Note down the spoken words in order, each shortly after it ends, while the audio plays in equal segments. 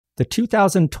The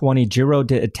 2020 Giro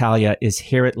d'Italia is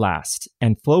here at last,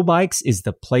 and Flow Bikes is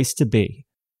the place to be.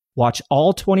 Watch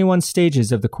all 21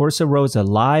 stages of the Corsa Rosa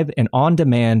live and on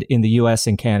demand in the US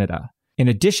and Canada. In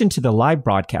addition to the live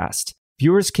broadcast,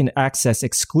 viewers can access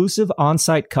exclusive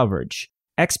on-site coverage,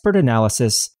 expert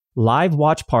analysis, live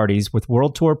watch parties with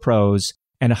WorldTour pros,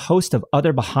 and a host of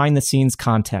other behind-the-scenes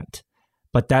content.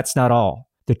 But that's not all.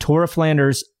 The Tour of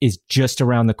Flanders is just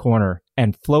around the corner,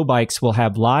 and Flow Bikes will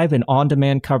have live and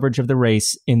on-demand coverage of the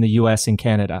race in the US and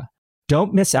Canada.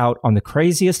 Don't miss out on the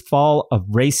craziest fall of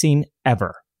racing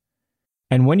ever.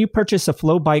 And when you purchase a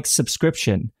Flow Bikes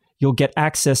subscription, you'll get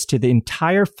access to the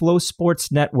entire Flow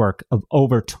Sports network of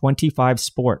over 25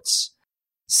 sports.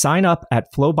 Sign up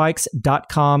at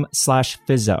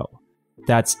flowbikes.com/PYSO.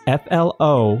 That's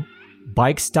FLO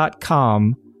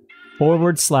bikes.com/PYSO.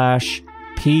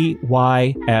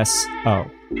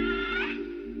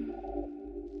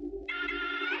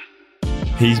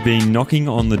 He's been knocking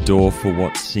on the door for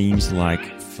what seems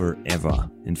like forever.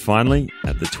 And finally,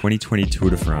 at the 2020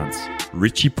 Tour de France,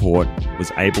 Richie Porte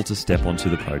was able to step onto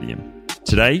the podium.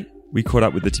 Today, we caught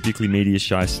up with the typically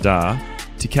media-shy star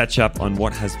to catch up on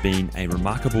what has been a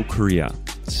remarkable career,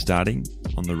 starting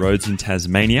on the roads in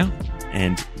Tasmania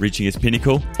and reaching its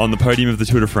pinnacle on the podium of the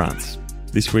Tour de France.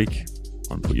 This week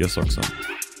on Put Your Socks On.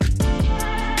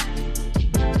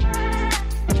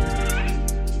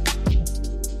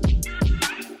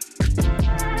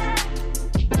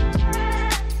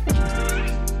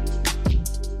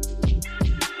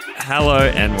 Hello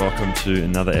and welcome to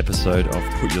another episode of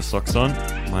Put Your Socks On.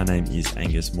 My name is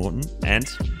Angus Morton and,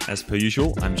 as per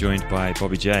usual, I'm joined by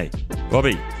Bobby J.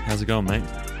 Bobby, how's it going, mate?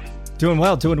 Doing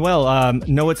well.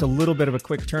 Know it's a little bit of a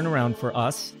quick turnaround for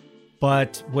us,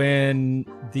 but when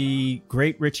the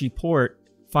great Richie Porte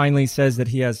finally says that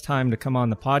he has time to come on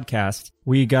the podcast,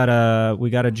 we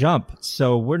gotta jump.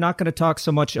 So we're not going to talk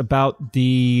so much about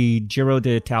the Giro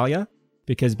d'Italia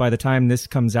because by the time this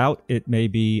comes out, it may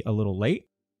be a little late.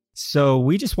 So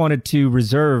we just wanted to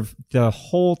reserve the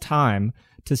whole time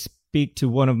to speak to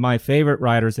one of my favorite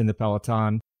riders in the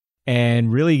peloton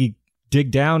and really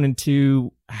dig down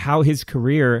into how his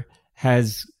career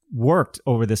has worked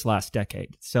over this last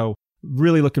decade. So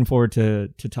really looking forward to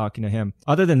talking to him.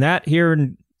 Other than that, here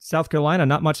in South Carolina,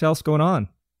 not much else going on.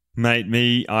 Mate,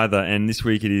 me either. And this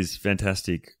week it is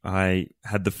fantastic. I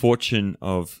had the fortune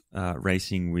of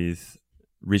racing with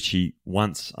Richie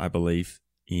once, I believe,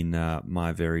 in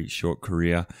my very short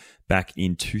career back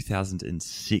in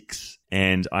 2006.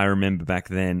 And I remember back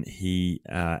then he,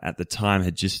 at the time,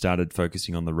 had just started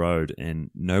focusing on the road and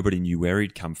nobody knew where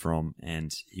he'd come from.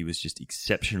 And he was just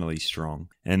exceptionally strong.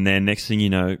 And then next thing you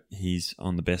know, he's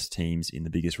on the best teams in the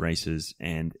biggest races.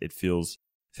 And it feels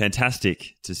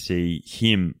fantastic to see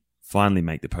him finally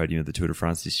make the podium of the Tour de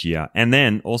France this year. And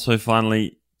then also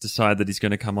finally decide that he's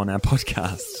going to come on our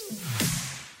podcast.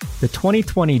 The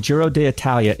 2020 Giro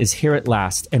d'Italia is here at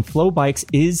last, and Flow Bikes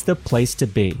is the place to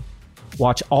be.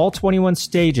 Watch all 21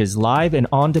 stages live and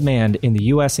on demand in the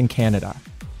US and Canada.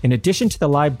 In addition to the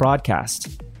live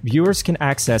broadcast, viewers can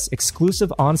access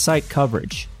exclusive on-site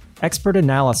coverage, expert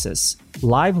analysis,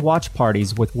 live watch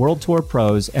parties with WorldTour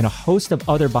pros, and a host of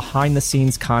other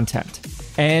behind-the-scenes content.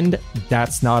 And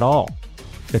that's not all.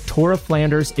 The Tour of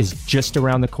Flanders is just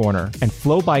around the corner, and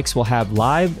Flow Bikes will have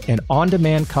live and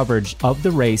on-demand coverage of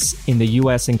the race in the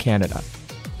US and Canada.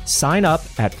 Sign up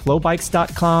at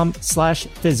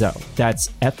flowbikes.com/PYSO. That's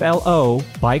FLO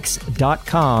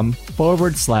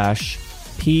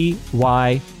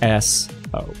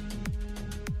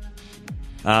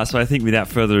bikes.com/PYSO. So I think without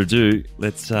further ado,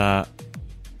 let's go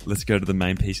to the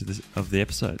main piece of the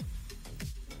episode.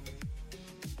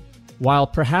 While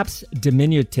perhaps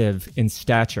diminutive in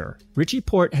stature, Richie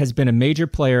Porte has been a major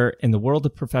player in the world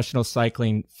of professional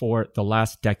cycling for the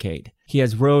last decade. He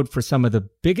has rode for some of the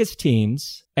biggest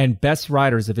teams and best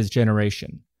riders of his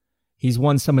generation. He's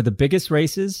won some of the biggest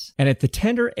races, and at the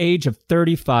tender age of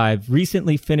 35,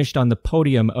 recently finished on the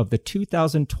podium of the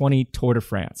 2020 Tour de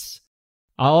France.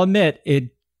 I'll admit,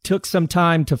 it took some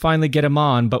time to finally get him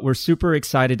on, but we're super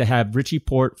excited to have Richie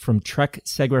Porte from Trek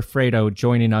Segafredo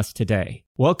joining us today.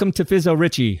 Welcome to PYSO,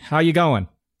 Richie. How you going?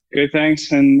 Good,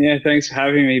 thanks. And yeah, thanks for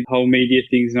having me. The whole media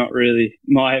thing's not really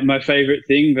my favorite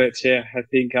thing, but yeah, I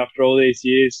think after all these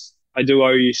years, I do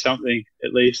owe you something,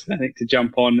 at least. I think to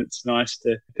jump on, it's nice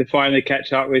to finally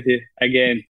catch up with you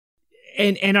again.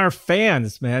 And our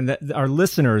fans, man, our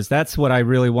listeners, that's what I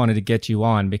really wanted to get you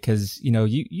on because, you know,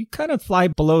 you kind of fly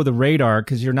below the radar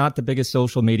because you're not the biggest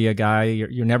social media guy.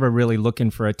 You're never really looking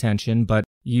for attention, but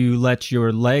you let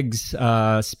your legs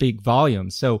speak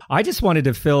volumes. So I just wanted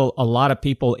to fill a lot of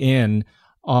people in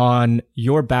on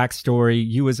your backstory,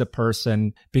 you as a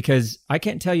person, because I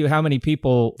can't tell you how many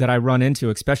people that I run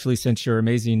into, especially since your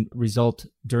amazing result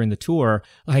during the tour,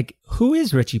 like, who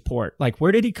is Richie Porte? Like,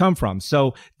 where did he come from?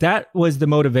 So that was the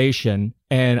motivation.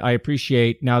 And I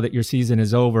appreciate, now that your season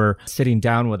is over, sitting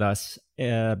down with us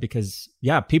because,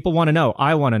 yeah, people want to know.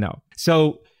 I want to know.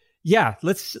 So, yeah,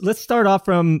 let's start off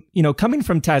from, coming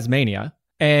from Tasmania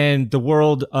and the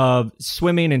world of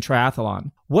swimming and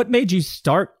triathlon. What made you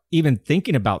start even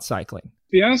thinking about cycling?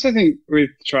 To be honest, I think with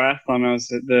triathlon, I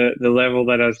was at the level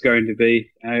that I was going to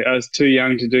be. I was too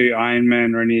young to do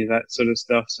Ironman or any of that sort of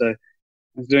stuff. So I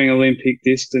was doing Olympic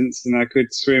distance and I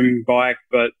could swim, bike,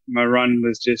 but my run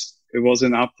was it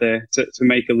wasn't up there to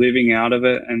make a living out of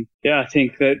it. And yeah, I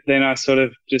think that then I sort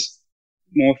of just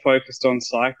more focused on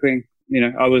cycling.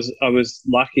 I was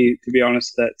lucky, to be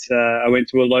honest, that I went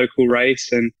to a local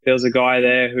race and there was a guy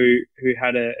there who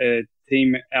had a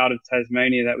team out of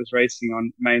Tasmania that was racing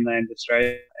on mainland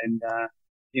Australia. And,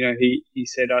 he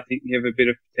said, I think you have a bit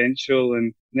of potential.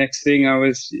 And next thing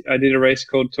I did a race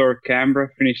called Tour of Canberra,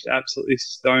 finished absolutely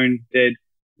stone dead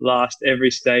last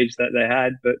every stage that they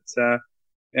had. But,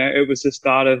 it was the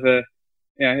start of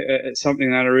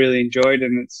something that I really enjoyed,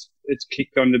 and it's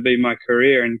kicked on to be my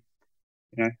career. And,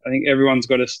 I think everyone's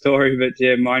got a story, but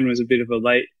yeah, mine was a bit of a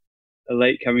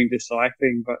late coming to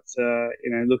cycling, but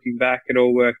looking back, it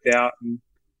all worked out, and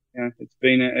it's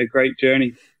been a great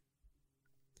journey.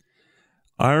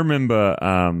 I remember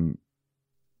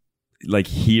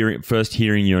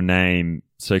hearing your name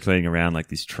circulating around, like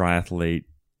this triathlete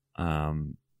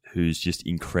who's just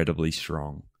incredibly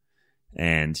strong,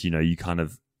 and you kind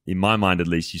of, in my mind at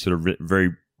least, you sort of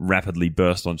very rapidly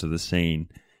burst onto the scene.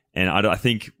 And I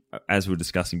think, as we were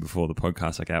discussing before the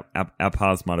podcast, like our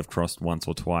paths might have crossed once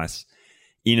or twice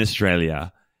in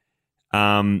Australia.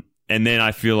 And then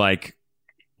I feel like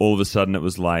all of a sudden it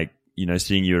was like,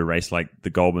 seeing you at a race like the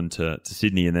Goulburn to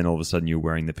Sydney, and then all of a sudden you're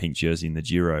wearing the pink jersey in the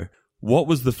Giro. What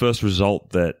was the first result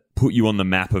that put you on the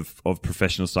map of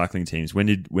professional cycling teams? When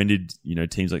did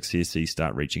teams like CSC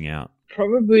start reaching out?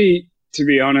 Probably, to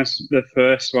be honest, the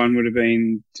first one would have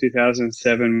been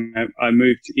 2007. I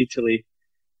moved to Italy.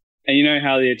 And you know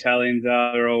how the Italians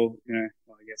are, they're all,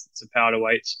 I guess it's a powder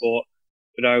weight sport,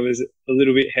 but I was a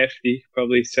little bit hefty,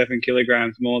 probably 7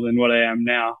 kilograms more than what I am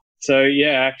now. So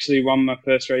yeah, I actually won my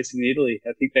first race in Italy.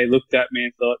 I think they looked at me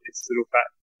and thought, this little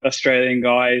fat Australian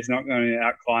guy is not going to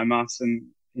outclimb us. And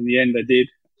in the end, I did.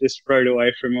 Just rode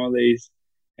away from all these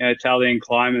Italian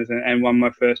climbers and won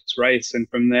my first race. And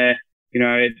from there,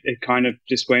 it kind of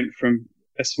just went from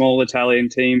a small Italian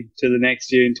team to the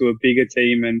next year into a bigger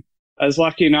team. And I was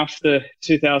lucky enough that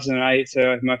 2008,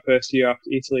 so my first year after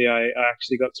Italy, I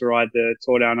actually got to ride the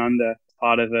Tour Down Under,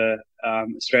 part of a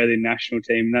Australian national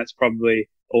team. And that's probably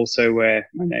also where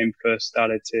my name first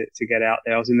started to get out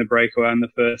there. I was in the breakaway on the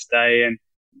first day, and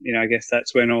I guess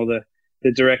that's when all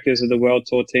the directors of the World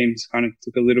Tour teams kind of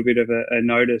took a little bit of a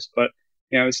notice. But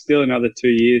it was still another 2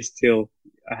 years till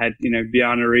I had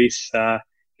Bjarne Rees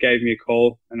gave me a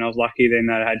call, and I was lucky then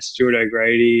that I had Stuart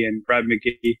O'Grady and Brad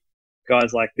McGee,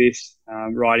 guys like this,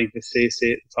 riding for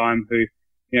CSC at the time, who,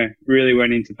 really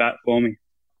went into bat for me.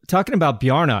 Talking about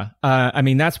Bjarne,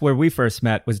 that's where we first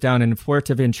met, was down in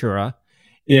Fuerteventura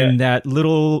in that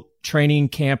little training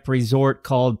camp resort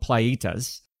called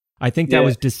Playitas. I think that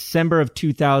was December of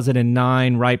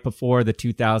 2009, right before the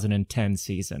 2010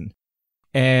 season.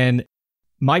 And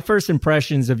my first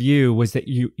impressions of you was that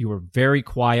you were very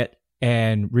quiet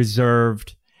and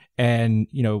reserved. And,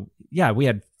 we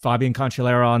had Fabian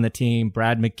Cancellara on the team,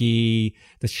 Brad McGee,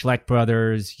 the Schleck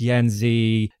brothers,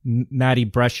 Yenzi, Matty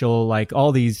Breschel, like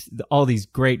all these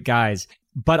great guys.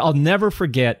 But I'll never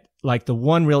forget, like, the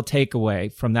one real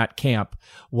takeaway from that camp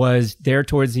was there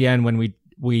towards the end when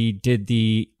we did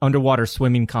the underwater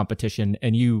swimming competition,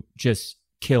 and you just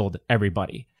killed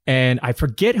everybody. And I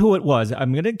forget who it was.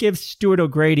 I'm going to give Stuart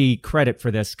O'Grady credit for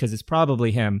this because it's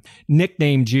probably him.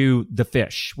 Nicknamed you the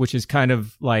Fish, which is kind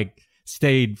of like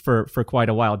stayed for quite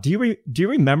a while. Do you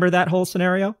remember that whole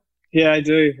scenario? Yeah, I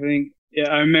do.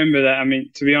 I remember that. I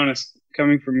mean, to be honest,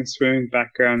 coming from a swimming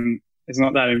background, it's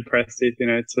not that impressive.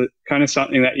 It's kind of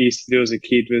something that you used to do as a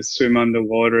kid, was swim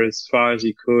underwater as far as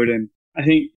you could. And I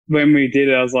think when we did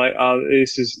it, I was like, oh,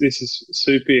 this is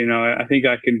super, I think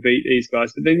I can beat these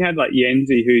guys. But then you had like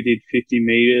Yenzi, who did 50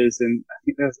 meters, and I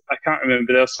think I can't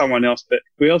remember, there was someone else. But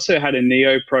we also had a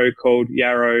neo-pro called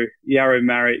Yarrow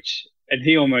Maric, and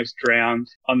he almost drowned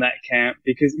on that camp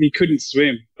because he couldn't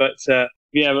swim. But but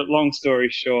long story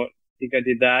short, I think I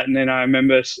did that. And then I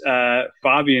remember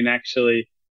Fabian actually,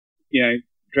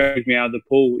 dragged me out of the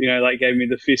pool, gave me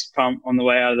the fist pump on the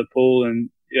way out of the pool. And,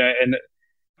 and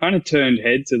kind of turned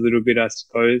heads a little bit, I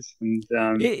suppose. And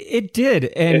it did.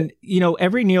 And,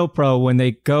 every Neopro, when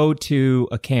they go to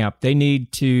a camp, they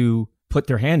need to put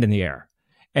their hand in the air.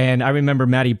 And I remember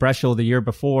Matty Breschel the year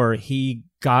before, he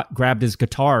grabbed his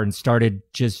guitar and started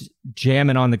just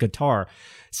jamming on the guitar.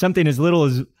 Something as little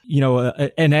as,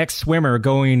 an ex-swimmer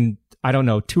going, I don't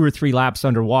know, 2 or 3 laps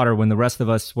underwater when the rest of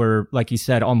us were, like you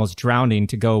said, almost drowning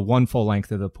to go one full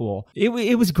length of the pool. It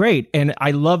was great. And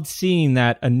I loved seeing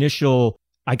that initial,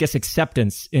 I guess,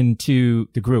 acceptance into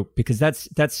the group, because that's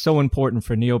so important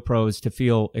for neopros to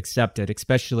feel accepted,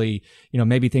 especially,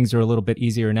 maybe things are a little bit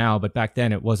easier now, but back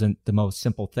then it wasn't the most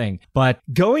simple thing. But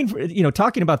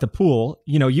talking about the pool,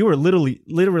 you were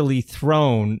literally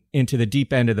thrown into the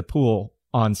deep end of the pool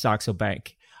on Saxo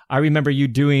Bank. I remember you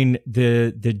doing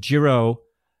the Giro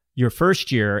your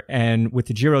first year, and with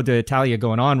the Giro d'Italia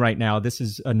going on right now, this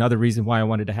is another reason why I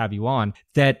wanted to have you on,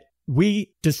 that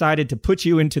we decided to put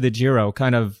you into the Giro,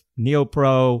 kind of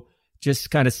Neopro,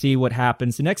 just kind of see what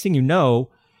happens. The next thing you know,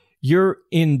 you're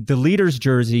in the leader's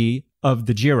jersey of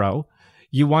the Giro.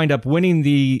 You wind up winning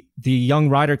the young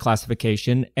rider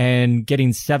classification and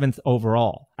getting 7th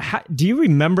overall. Do you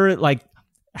remember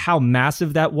how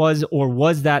massive that was, or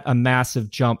was that a massive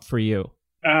jump for you?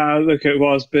 Look, it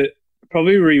was, but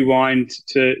probably rewind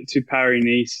to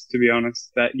Paris-Nice, to be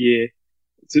honest, that year.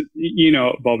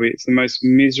 Bobby, it's the most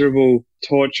miserable,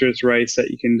 torturous race that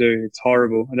you can do. It's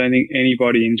horrible. I don't think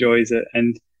anybody enjoys it.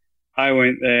 And I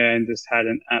went there and just had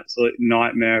an absolute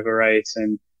nightmare of a race.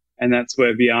 And that's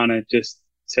where Viana just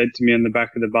said to me on the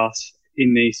back of the bus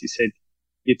in Nice, he said,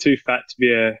 "You're too fat to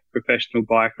be a professional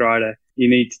bike rider. You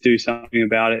need to do something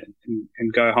about it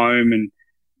and go home and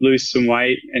lose some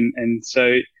weight." And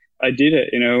so I did it.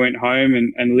 I went home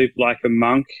and lived like a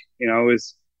monk.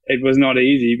 It was not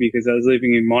easy because I was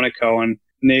living in Monaco on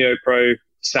Neopro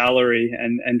salary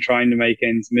and trying to make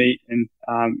ends meet. And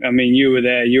you were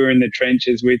there. You were in the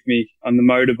trenches with me on the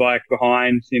motorbike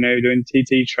behind, doing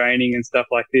TT training and stuff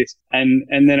like this. And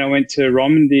then I went to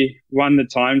Romandie, won the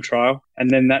time trial,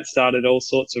 and then that started all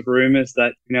sorts of rumors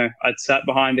that I'd sat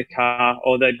behind a car,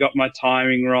 or they'd got my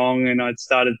timing wrong, and I'd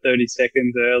started 30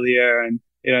 seconds earlier, and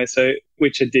so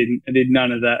which I didn't. I did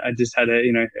none of that. I just had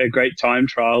a great time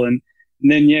trial, and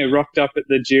then rocked up at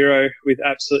the Giro with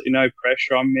absolutely no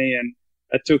pressure on me, and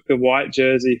I took the white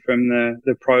jersey from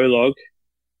the prologue,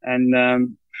 and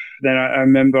then I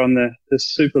remember on the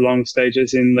super long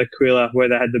stages in L'Aquila where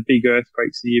they had the big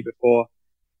earthquakes the year before.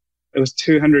 It was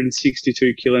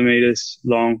 262 kilometers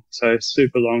long, so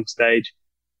super long stage.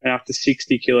 And after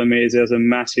 60 kilometers, there was a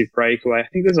massive breakaway. I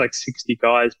think there's 60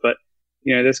 guys, but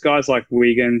there's guys like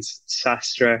Wiggins,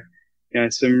 Sastre,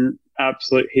 some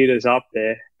absolute hitters up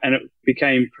there. And it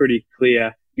became pretty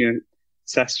clear.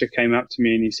 Sastre came up to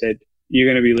me and he said, "You're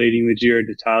going to be leading the Giro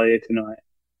d'Italia tonight."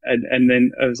 And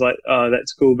then I was like, "Oh,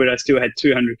 that's cool," but I still had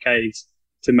 200 Ks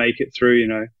to make it through.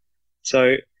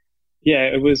 So yeah,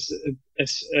 it was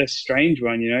a strange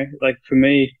one. For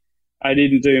me, I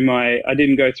didn't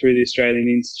go through the Australian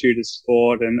Institute of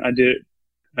Sport, and I did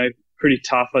it pretty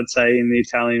tough, I'd say, in the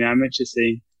Italian amateur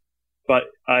scene. But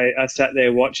I sat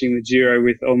there watching the Giro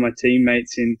with all my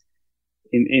teammates in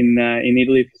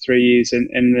Italy for 3 years,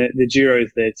 and the Giro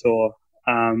is their tour.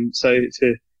 So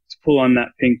to pull on that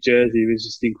pink jersey was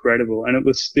just incredible, and it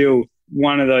was still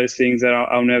one of those things that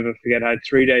I'll never forget. I had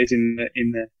 3 days in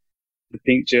the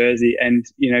pink jersey, and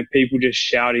people just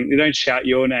shouting. They don't shout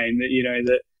your name,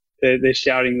 that they're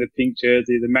shouting the pink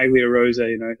jersey, the Maglia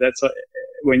Rosa. That's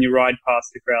when you ride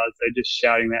past the crowds, they're just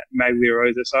shouting that Maglia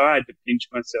Rosa. So I had to pinch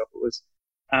myself. It was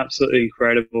absolutely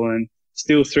incredible, and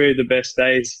still 3 of the best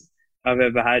days I've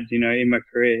ever had, in my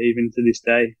career, even to this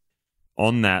day.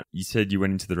 On that, you said you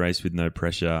went into the race with no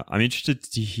pressure. I'm interested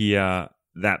to hear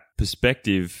that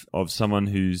perspective of someone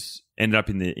who's ended up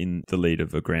in the lead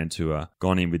of a Grand Tour,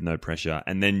 gone in with no pressure,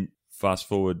 and then fast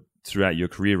forward throughout your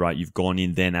career, right? You've gone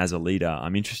in then as a leader.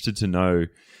 I'm interested to know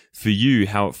for you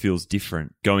how it feels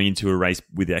different going into a race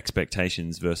with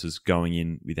expectations versus going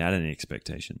in without any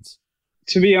expectations.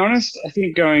 To be honest, I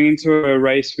think going into a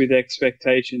race with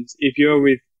expectations, if you're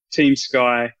with Team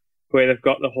Sky, where they've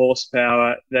got the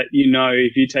horsepower that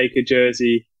if you take a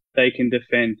jersey, they can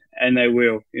defend, and they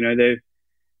will.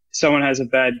 Someone has a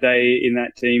bad day in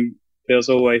that team, there's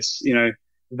always,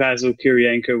 Vasil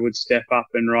Kirienko would step up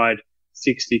and ride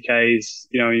 60 Ks,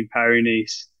 in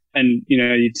Paris-Nice, and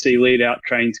you'd see lead-out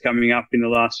trains coming up in the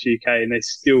last few K, and they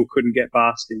still couldn't get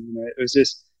past him. It was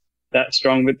just that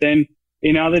strong. But then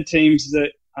in other teams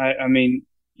that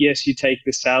yes, you take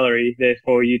the salary,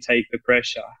 therefore you take the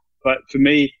pressure. But for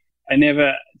me, I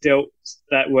never dealt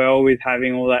that well with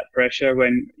having all that pressure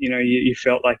when, you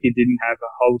felt like you didn't have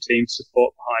a whole team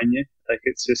support behind you. Like,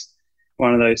 it's just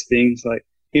one of those things. Like,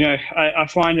 I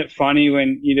find it funny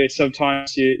when,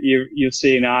 sometimes you'll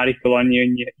see an article on you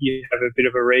and you have a bit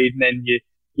of a read, and then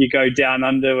you go down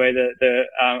under where the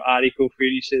article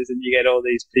finishes, and you get all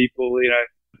these people,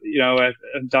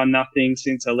 have done nothing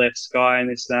since I left Sky and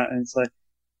this, that. And it's like,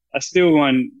 I still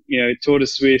want, Tour de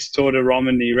Suisse, Tour de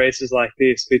Romandie, races like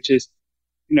this, which is,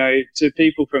 to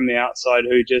people from the outside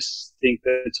who just think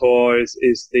that the Tour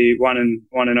is the one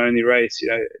and only race,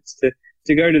 it's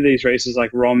to go to these races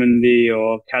like Romandie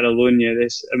or Catalunya.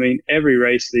 Every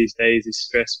race these days is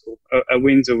stressful. A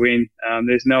win's a win.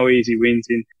 There's no easy wins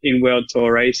in World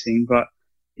Tour racing, but,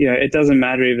 it doesn't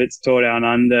matter if it's Tour Down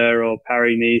Under or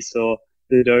Paris-Nice or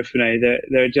the Dauphiné.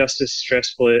 They're just as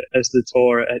stressful as the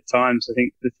Tour at times. I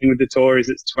think the thing with the Tour is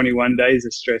it's 21 days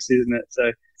of stress, isn't it?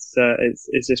 So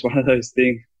it's just one of those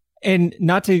things. And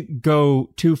not to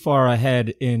go too far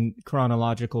ahead in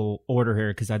chronological order here,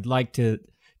 because I'd like to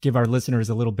give our listeners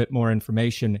a little bit more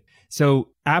information. So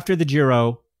after the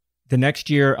Giro, the next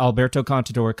year, Alberto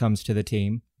Contador comes to the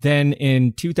team. Then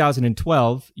in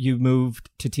 2012, you moved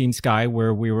to Team Sky,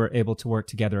 where we were able to work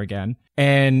together again.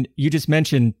 And you just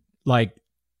mentioned like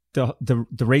the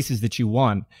races that you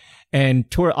won, and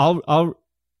Tour.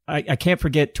 I can't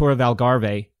forget Tour of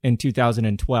Algarve in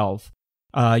 2012.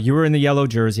 You were in the yellow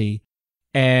jersey,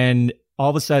 and all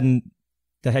of a sudden,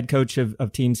 the head coach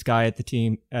of Team Sky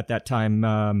at that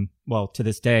time, to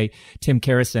this day, Tim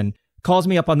Kerrison, calls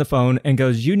me up on the phone and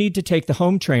goes, "You need to take the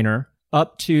home trainer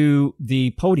up to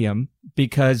the podium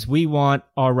because we want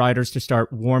our riders to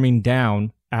start warming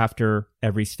down after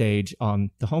every stage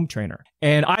on the home trainer."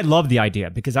 And I love the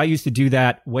idea because I used to do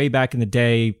that way back in the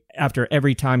day. After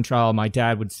every time trial, my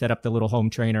dad would set up the little home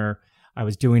trainer. I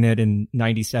was doing it in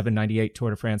 97, 98 Tour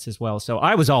de France as well. So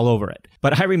I was all over it.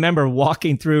 But I remember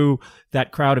walking through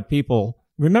that crowd of people.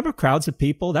 Remember crowds of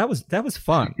people? That was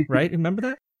fun, right? Remember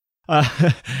that?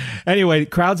 Anyway,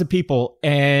 crowds of people.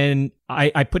 And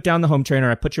I put down the home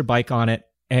trainer. I put your bike on it.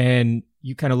 And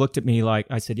you kind of looked at me like,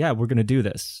 I said, "Yeah, we're going to do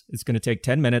this. It's going to take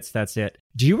 10 minutes. That's it."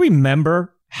 Do you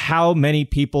remember how many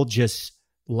people just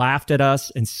laughed at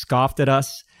us and scoffed at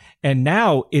us? And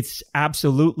now it's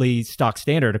absolutely stock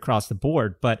standard across the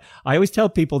board. But I always tell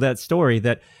people that story,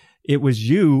 that it was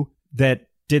you that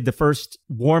did the first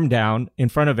warm down in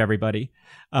front of everybody,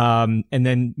 and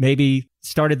then maybe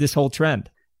started this whole trend.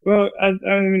 Well, I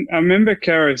remember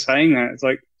Kara saying that. It's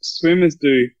like swimmers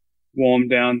do warm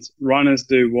downs, runners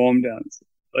do warm downs.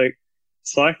 Like,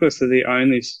 cyclists are the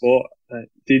only sport that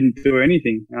didn't do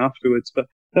anything afterwards. But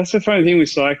that's the funny thing with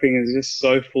cycling, is just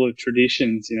so full of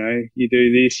traditions. You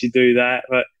do this, you do that.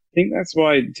 But I think that's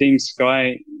why Team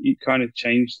Sky, you kind of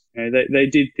changed. They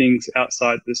did things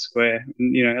outside the square.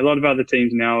 And, a lot of other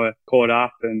teams now are caught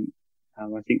up, and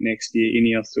I think next year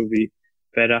Ineos will be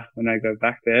better when I go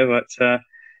back there. But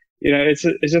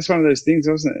it's just one of those things,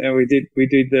 wasn't it? We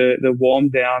did the warm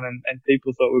down, and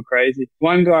people thought we're crazy.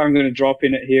 One guy I'm going to drop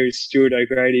in it here is Stuart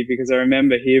O'Grady, because I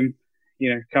remember him,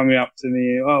 coming up to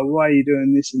me, "Oh, why are you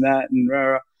doing this and that?" and rah,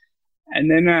 rah. And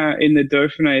then in the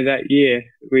Dauphiné that year,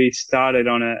 we started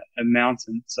on a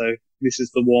mountain. So this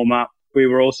is the warm up. We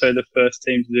were also the first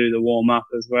team to do the warm up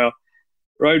as well.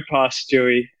 Rode past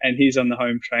Stewie, and he's on the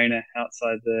home trainer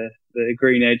outside the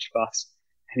Green Edge bus,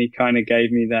 and he kind of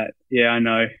gave me that, "Yeah, I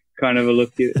know," kind of a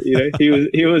look.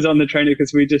 He was on the trainer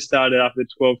because we just started up the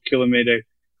 12-kilometer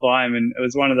climb, and it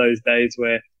was one of those days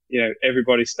where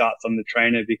everybody starts on the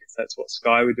trainer because that's what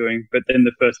Sky were doing. But then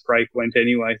the first break went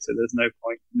anyway, so there's no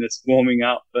point in this warming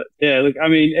up. But yeah, look,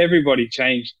 everybody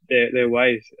changed their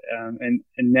ways, and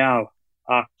now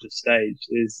after stage,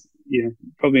 there's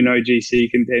probably no GC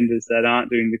contenders that aren't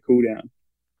doing the cool down.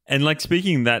 And like,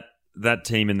 speaking that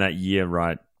team in that year,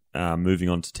 right? Moving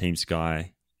on to Team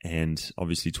Sky, and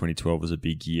obviously 2012 was a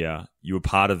big year. You were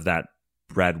part of that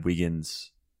Brad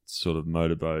Wiggins sort of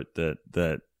motorboat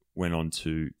that went on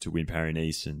to win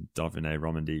Paris-Nice and Dauphiné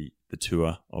Romandie, the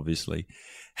Tour, obviously.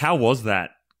 How was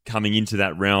that coming into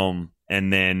that realm,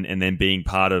 and then being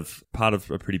part of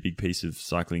a pretty big piece of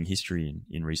cycling history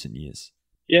in recent years?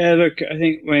 Yeah, look, I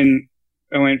think when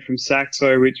I went from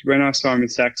Saxo, which when I signed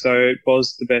with Saxo, it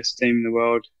was the best team in the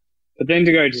world. But then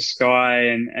to go to Sky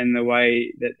and the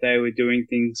way that they were doing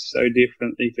things so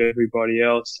differently to everybody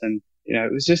else, and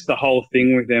it was just the whole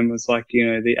thing with them was like,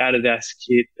 the Adidas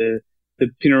kit, the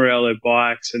Pinarello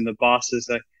bikes and the buses,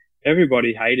 like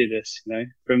everybody hated us,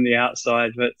 from the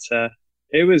outside. But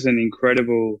it was an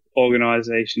incredible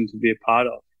organization to be a part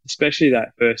of, especially that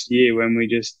first year when we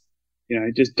just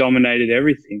dominated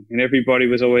everything. And everybody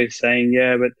was always saying,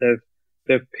 "Yeah, but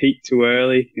they've peaked too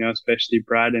early, especially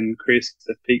Brad and Chris,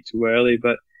 they've peaked too early.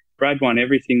 But Brad won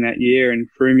everything that year, and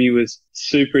Froomey was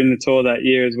super in the Tour that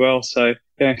year as well. So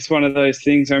it's one of those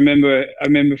things. I remember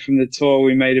from the Tour,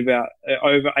 we made about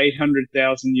over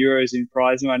 800,000 euros in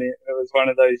prize money. It was one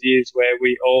of those years where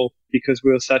we all, because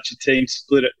we were such a team,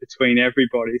 split it between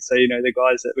everybody. So, the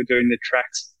guys that were doing the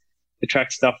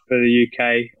track stuff for the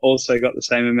UK also got the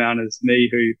same amount as me,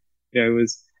 who,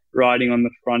 was riding on the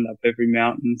front up every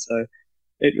mountain. So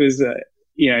it was,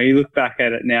 you look back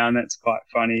at it now and that's quite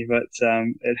funny, but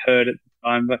it hurt at the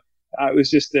time. But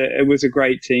it was a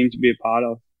great team to be a part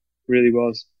of. It really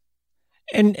was.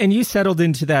 And you settled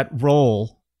into that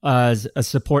role as a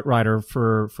support rider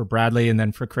for Bradley and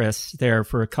then for Chris there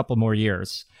for a couple more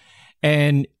years.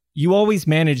 And you always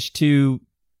managed to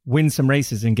win some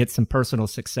races and get some personal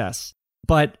success.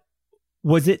 But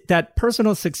was it that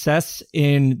personal success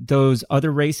in those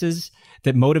other races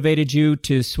that motivated you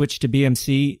to switch to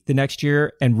BMC the next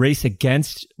year and race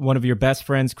against one of your best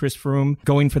friends, Chris Froome,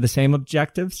 going for the same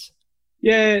objectives?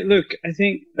 Yeah, look, I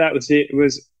think that was it. It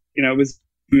was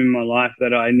in my life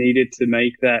that I needed to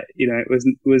make that,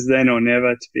 it was then or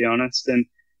never, to be honest. And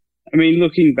I mean,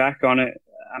 looking back on it,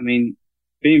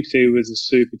 BMC was a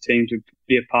super team to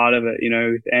be a part of it,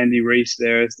 with Andy Reese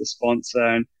there as the sponsor,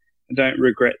 and I don't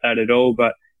regret that at all.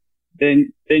 But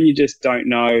then you just don't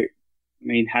know.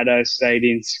 Had I stayed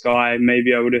in Sky,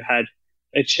 maybe I would have had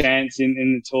a chance in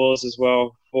the Tours as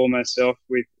well for myself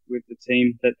with the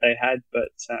team that they had. But,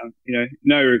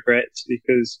 no regrets,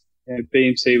 because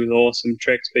BMC was awesome.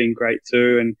 Trek's been great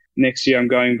too. And next year I'm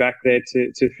going back there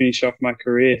to finish off my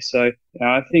career. So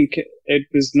I think it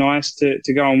was nice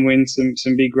to go and win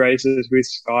some big races with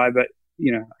Sky. But,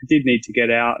 I did need to get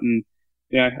out. And,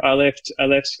 I left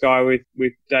Sky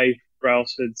with Dave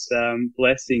Brailsford's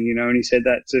blessing, and he said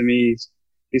that to me.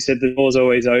 He said the door's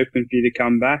always open for you to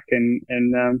come back, and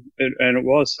it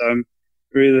was. So I'm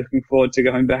really looking forward to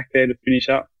going back there to finish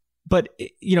up. But,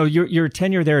 your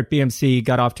tenure there at BMC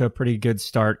got off to a pretty good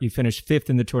start. You finished 5th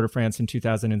in the Tour de France in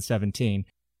 2017.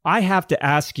 I have to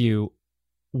ask you,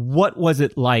 what was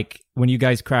it like when you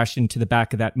guys crashed into the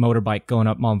back of that motorbike going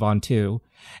up Mont Ventoux?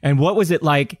 And what was it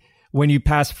like when you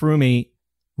passed Froome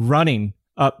running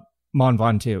up Mont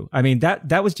Ventoux?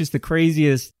 That was just the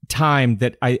craziest time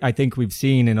that I think we've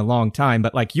seen in a long time.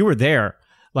 But you were there.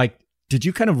 Did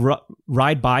you kind of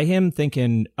ride by him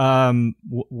thinking,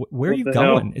 where are you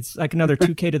going? Hell? It's like another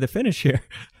 2K to the finish here.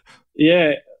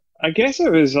 Yeah, I guess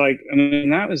it was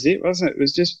that was it, wasn't it? It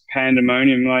was just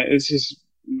pandemonium. It's just,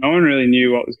 no one really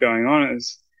knew what was going on. It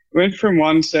went from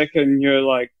 1 second, you're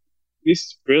like, this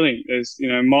is brilliant. There's,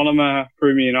 Mollema,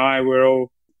 Froome and I were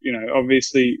all,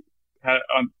 obviously had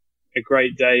a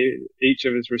great day, each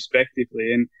of us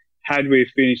respectively. And had we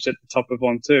finished at the top of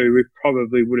Ventoux, we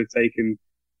probably would have taken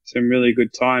some really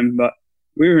good time, but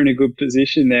we were in a good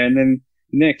position there. And then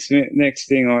next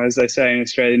thing, or as they say in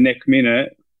Australia, next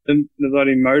minute, the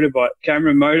bloody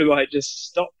Cameron motorbike just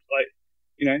stopped.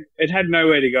 It had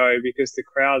nowhere to go because the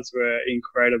crowds were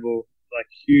incredible,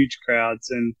 huge crowds,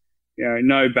 and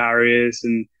no barriers.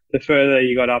 And the further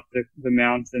you got up the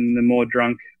mountain, the more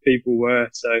drunk people were.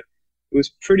 So it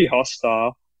was pretty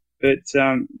hostile. But it's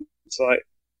like,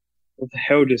 what the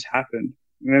hell just happened?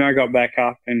 And then I got back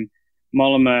up, and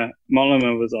Mollema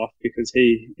was off because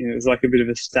it was like a bit of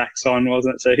a stacks on,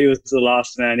 wasn't it? So he was the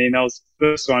last man in. I was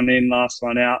first one in, last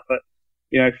one out. But,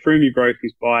 Froome broke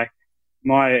his bike.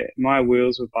 My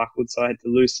wheels were buckled, so I had to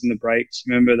loosen the brakes.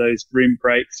 Remember those rim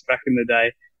brakes back in the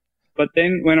day? But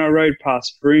then when I rode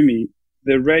past Froome,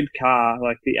 the red car,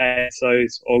 like the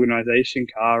ASO's organisation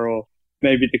car, or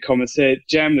maybe the commissaire,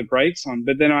 jammed the brakes on.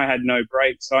 But then I had no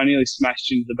brakes, so I nearly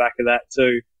smashed into the back of that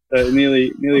too. So it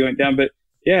nearly went down. But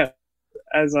yeah,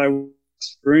 as I was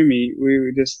Froome, we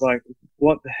were just like,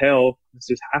 what the hell has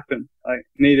just happened?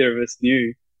 Neither of us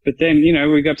knew. But then,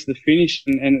 we got to the finish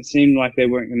and it seemed like they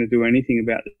weren't going to do anything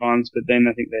about the times. But then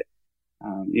I think that,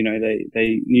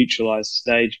 they neutralized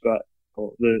the stage,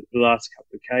 or the last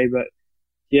couple of K. But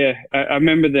yeah, I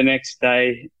remember the next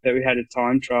day that we had a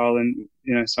time trial, and,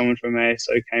 someone from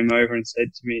ASO came over and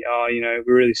said to me, we're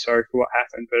really sorry for what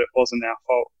happened, but it wasn't our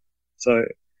fault. So,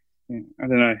 I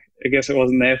don't know. I guess it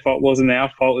wasn't their fault. It wasn't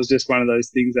our fault. It was just one of those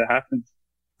things that happened.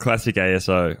 Classic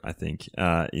ASO, I think,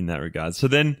 in that regard. So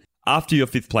then, after your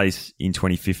 5th place in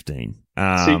 2015,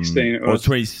 16 it was. Or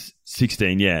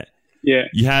 2016, yeah,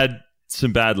 you had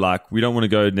some bad luck. We don't want to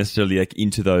go necessarily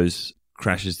into those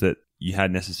crashes that you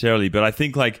had necessarily, but I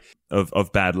think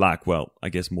of bad luck. Well, I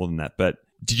guess more than that. But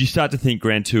did you start to think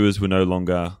Grand Tours were no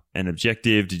longer an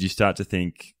objective? Did you start to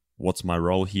think, what's my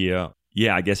role here?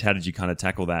 Yeah, I guess how did you kind of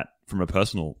tackle that from a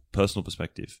personal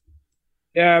perspective?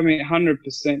 Yeah, I mean, 100%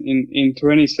 in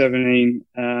 2017,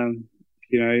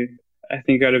 I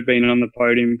think I'd have been on the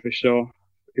podium for sure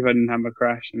if I didn't have a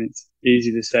crash. And it's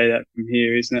easy to say that from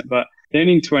here, isn't it? But then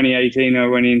in 2018, I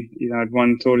went in, I'd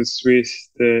won Tour de Suisse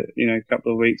a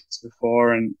couple of weeks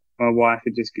before, and my wife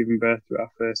had just given birth to our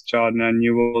first child, and I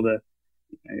knew all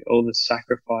the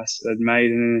sacrifice that I'd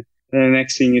made. And then the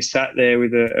next thing, you sat there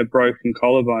with a broken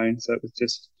collarbone. So it was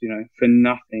just, for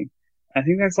nothing. I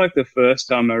think that's like the first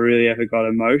time I really ever got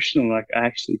emotional. Like I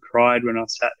actually cried when I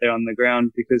sat there on the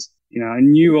ground because, I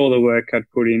knew all the work I'd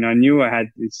put in. I knew I had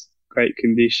this great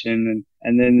condition.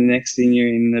 And then the next thing you're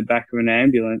in the back of an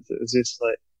ambulance, it was just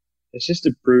like, it's just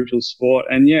a brutal sport.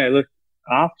 And yeah, look,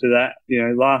 after that,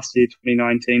 last year,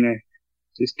 2019, I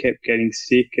just kept getting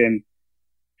sick, and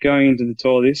going into the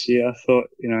Tour this year, I thought,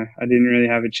 I didn't really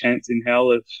have a chance in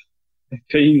hell of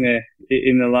being there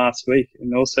in the last week.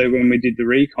 And also when we did the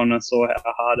recon, I saw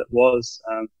how hard it was.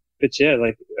 But yeah,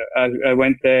 like I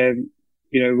went there,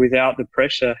 without the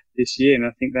pressure this year. And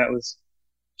I think that was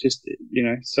just,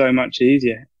 so much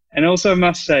easier. And also I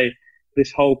must say,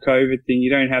 this whole COVID thing, you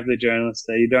don't have the journalists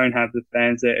there, you don't have the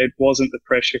fans there. It wasn't the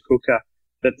pressure cooker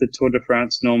that the Tour de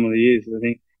France normally is. I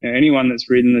think anyone that's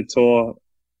ridden the Tour,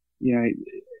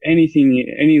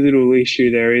 any little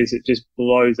issue there is, it just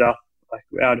blows up like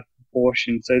out of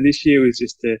proportion. So this year was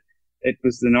it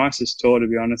was the nicest Tour, to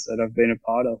be honest, that I've been a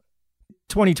part of.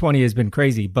 2020 has been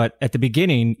crazy, but at the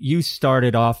beginning, you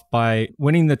started off by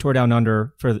winning the Tour Down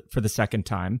Under for the second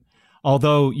time.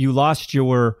 Although you lost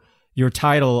your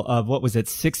title of, what was it,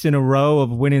 6 in a row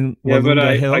of winning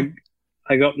Walloonga Hill?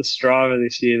 I got the Strava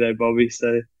this year though, Bobby,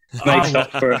 so it makes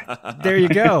up for it. There you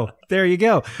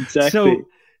go. Exactly.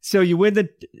 So you win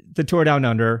the Tour Down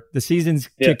Under, the season's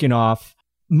kicking off.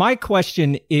 My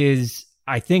question is,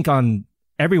 I think on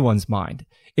everyone's mind,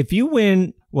 if you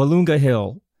win Walloonga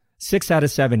Hill 6 out of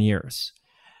 7 years,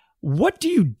 what do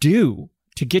you do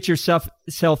to get yourself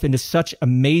into such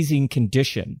amazing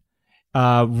condition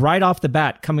right off the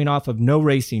bat, coming off of no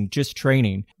racing, just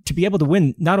training, to be able to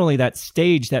win not only that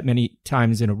stage that many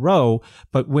times in a row,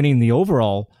 but winning the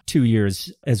overall 2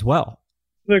 years as well?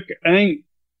 Look, I think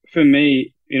for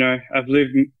me, I've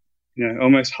lived,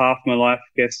 almost half my life,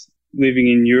 I guess, living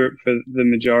in Europe for the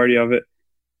majority of it.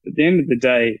 At the end of the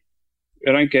day,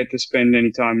 I don't get to spend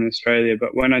any time in Australia,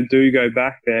 but when I do go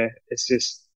back there, it's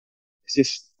just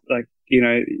like,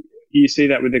 you see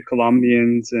that with the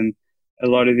Colombians and a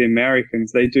lot of the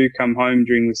Americans. They do come home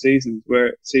during the season,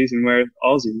 where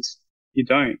Aussies, you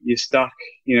don't. You're stuck.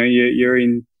 You're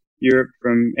in Europe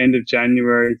from end of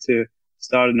January to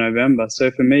start of November.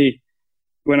 So for me,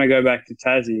 when I go back to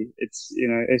Tassie,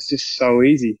 it's just so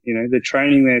easy. The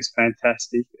training there is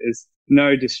fantastic. There's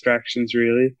no distractions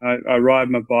really. I ride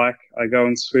my bike. I go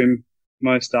and swim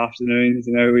most afternoons,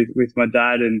 with my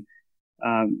dad and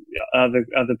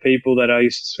other people that I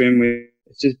used to swim with.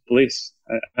 It's just bliss.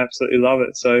 I absolutely love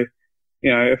it. So,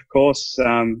 of course,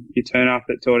 you turn up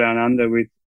at Tour Down Under with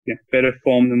better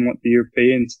form than what the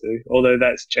Europeans do. Although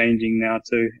that's changing now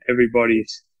too.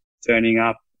 Everybody's turning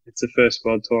up. It's the first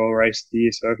World Tour race of the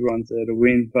year, so everyone's there to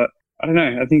win. But I don't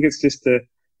know. I think it's just a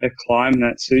climb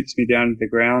that suits me down to the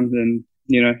ground, and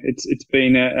it's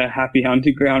been a happy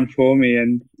underground for me.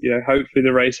 And hopefully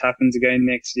the race happens again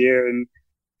next year, and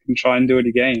can try and do it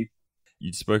again.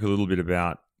 You spoke a little bit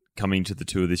about coming to the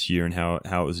Tour this year and how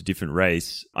it was a different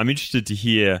race. I'm interested to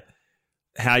hear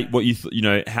how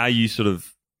you sort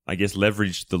of, I guess,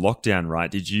 leveraged the lockdown, right?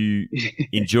 Did you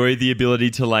enjoy the ability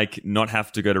to not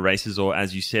have to go to races, or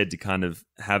as you said, to kind of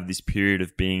have this period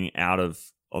of being out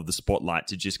of the spotlight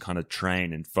to just kind of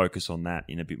train and focus on that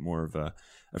in a bit more of a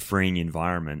freeing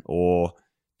environment? Or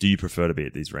do you prefer to be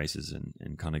at these races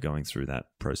and kind of going through that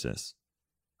process?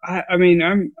 I mean,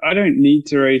 I don't need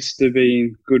to race to be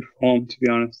in good form, to be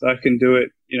honest. I can do it,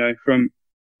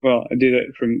 I did it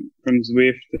from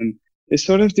Zwift, and it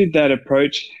sort of did that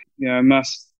approach. I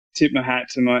must tip my hat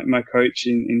to my coach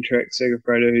in Trek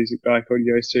Segafredo, who's a guy called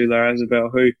Yosu Larazabel,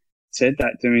 who said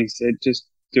that to me. He said, just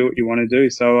do what you want to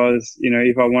do. So I was,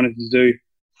 if I wanted to do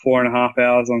 4.5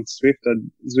 hours on Zwift,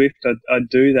 I'd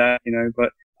do that, but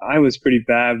I was pretty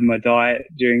bad with my diet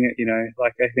during it,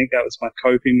 I think that was my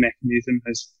coping mechanism,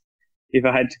 as if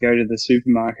I had to go to the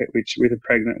supermarket, which with a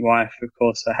pregnant wife, of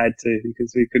course I had to,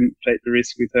 because we couldn't take the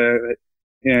risk with her. But,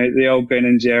 the old Ben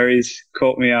and Jerry's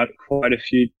caught me out quite a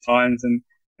few times, and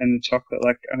the chocolate,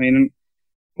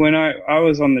 when I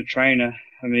was on the trainer,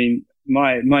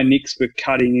 my nicks were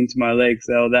cutting into my legs.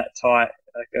 They were that tight.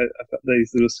 I've got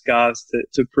these little scars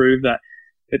to prove that.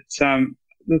 But,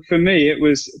 look, for me, it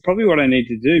was probably what I need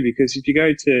to do, because if you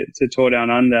go to Tour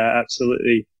Down Under,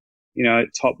 absolutely,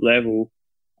 at top level,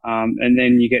 And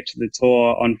then you get to the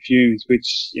tour on fumes,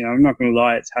 which, I'm not going to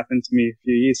lie, it's happened to me a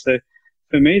few years. So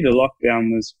for me, the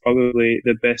lockdown was probably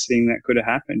the best thing that could have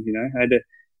happened. I had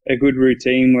a good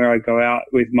routine where I go out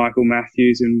with Michael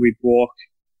Matthews and we'd walk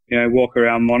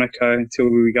around Monaco until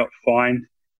we got fined,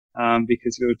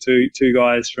 because we were two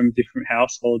guys from different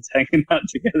households hanging out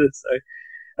together. So,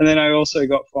 and then I also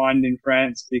got fined in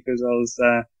France because I was,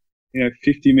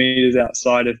 50 meters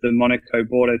outside of the Monaco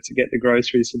border to get the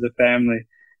groceries for the family.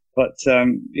 But,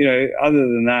 other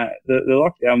than that, the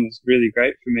lockdown was really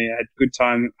great for me. I had a good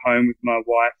time at home with my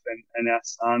wife and our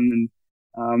son.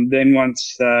 And then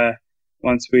once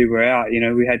we were out,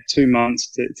 we had 2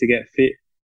 months to get fit.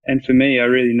 And for me, I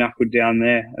really knuckled down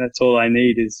there. That's all I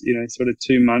need is, sort of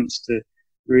 2 months to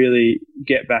really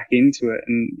get back into it.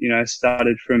 And, I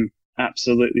started from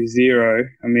absolutely zero.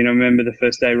 I mean, I remember the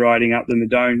first day riding up the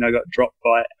Madone, I got dropped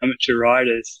by amateur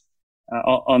riders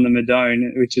on the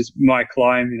Madone, which is my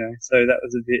climb, so that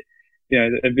was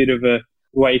a bit of a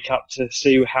wake up to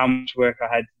see how much work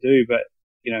I had to do. But,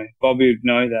 Bobby would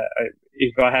know that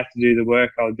if I have to do the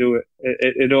work, I'll do it.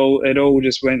 It all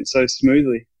just went so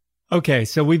smoothly. Okay,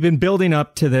 so we've been building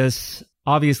up to this.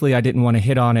 Obviously, I didn't want to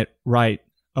hit on it right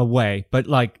away, but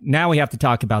now we have to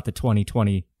talk about the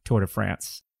 2020 Tour de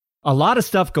France. A lot of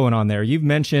stuff going on there. You've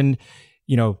mentioned,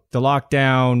 the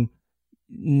lockdown,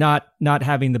 not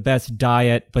having the best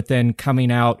diet, but then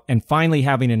coming out and finally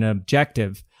having an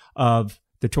objective of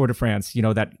the Tour de France,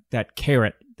 that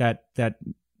carrot, that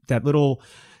little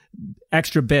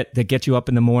extra bit that gets you up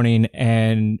in the morning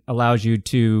and allows you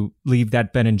to leave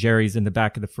that Ben and Jerry's in the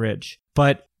back of the fridge.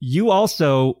 But you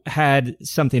also had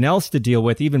something else to deal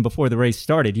with even before the race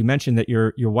started. You mentioned that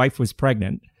your wife was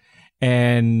pregnant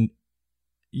and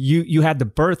you had the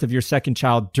birth of your second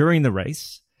child during the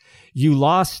race. You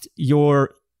lost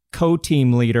your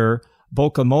co-team leader,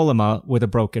 Bokka Mollema, with a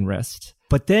broken wrist.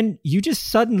 But then you just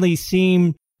suddenly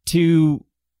seem to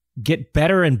get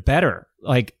better and better.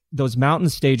 Like those mountain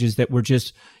stages that were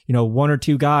just, one or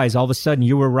two guys, all of a sudden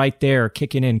you were right there,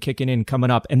 kicking in,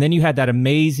 coming up. And then you had that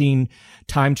amazing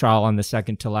time trial on the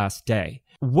second to last day.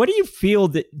 What do you feel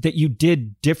that you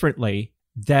did differently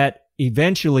that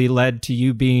eventually led to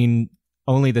you being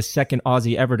only the second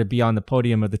Aussie ever to be on the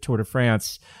podium of the Tour de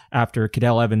France after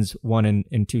Cadel Evans won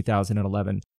in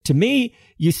 2011? To me,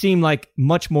 you seem like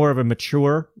much more of a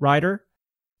mature rider.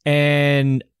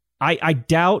 And I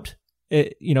doubt,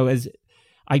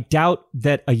 I doubt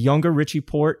that a younger Richie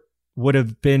Porte would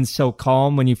have been so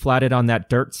calm when you flatted on that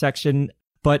dirt section.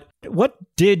 But what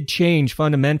did change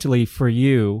fundamentally for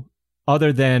you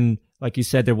other than, like you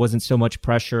said, there wasn't so much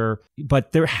pressure,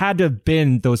 but there had to have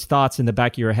been those thoughts in the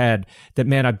back of your head that,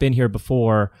 man, I've been here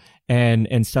before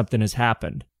and something has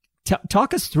happened.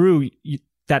 Talk us through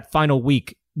that final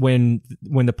week when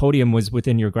the podium was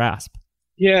within your grasp.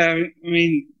 Yeah, I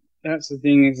mean, that's the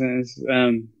thing, isn't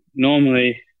it?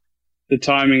 Normally the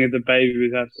timing of the baby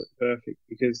was absolutely perfect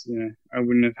because, I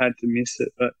wouldn't have had to miss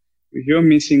it. But if you're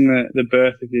missing the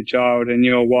birth of your child and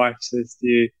your wife says to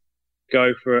you,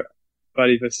 go for it, but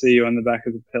if I see you on the back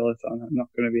of the peloton, I'm not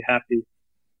going to be happy.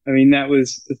 I mean, that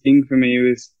was the thing for me. It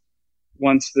was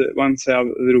once our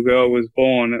little girl was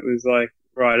born, it was like,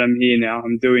 right, I'm here now.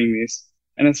 I'm doing this.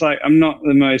 And it's like, I'm not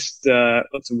the most,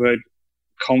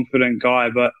 confident guy,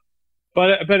 but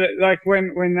like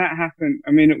when that happened,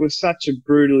 I mean, it was such a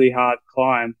brutally hard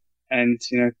climb, and,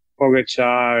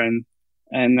 Pogačar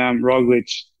and Roglic,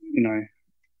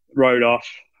 rode off,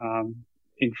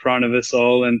 in front of us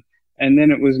all. And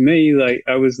then it was me, like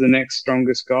I was the next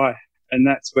strongest guy. And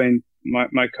that's when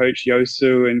my coach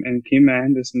Yosu and Kim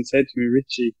Anderson said to me,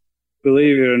 Richie,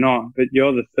 believe it or not, but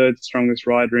you're the third strongest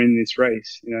rider in this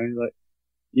race. Like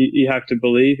you have to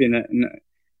believe in it. And,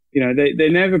 they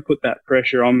never put that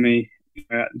pressure on me.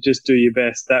 Just do your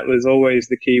best. That was always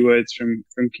the key words from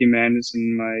Kim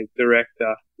Anderson, my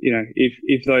director.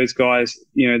 If those guys,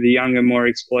 the younger, more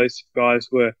explosive guys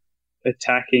were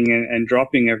attacking and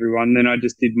dropping everyone, then I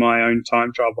just did my own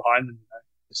time trial behind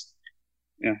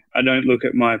them. I don't look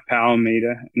at my power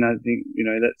meter, and I think,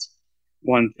 that's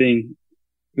one thing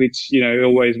which,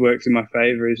 always works in my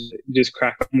favor is just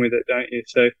crack on with it, don't you?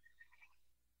 So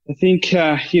I think,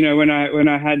 when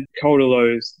I had Calder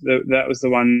Lows, that was the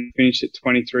one finished at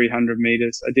 2,300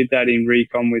 meters. I did that in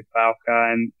recon with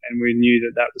Bauka, and we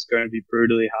knew that was going to be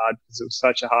brutally hard because it was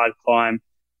such a hard climb.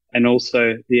 And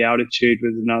also the altitude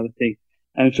was another thing.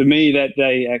 And for me that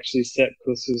day, actually,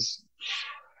 Sepkus was,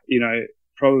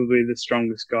 probably the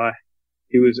strongest guy.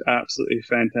 He was absolutely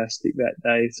fantastic that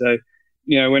day. So,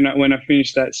 when I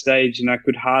finished that stage and I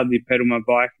could hardly pedal my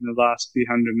bike in the last few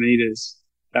hundred meters,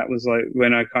 that was like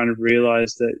when I kind of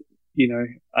realized that,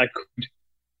 I could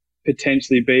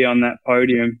potentially be on that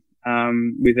podium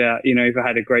without, if I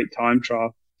had a great time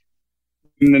trial.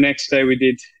 And the next day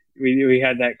we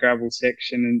had that gravel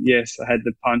section, and yes, I had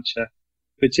the puncher.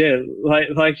 But yeah,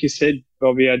 like you said,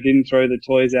 Bobby, I didn't throw the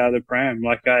toys out of the pram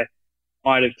like I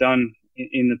might have done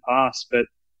in the past. But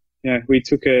we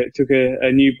took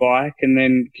a new bike, and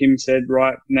then Kim said,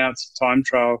 right, now it's a time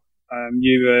trial,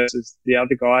 you versus the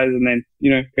other guys. And then,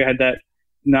 we had that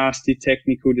nasty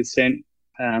technical descent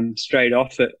straight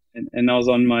off it. And I was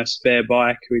on my spare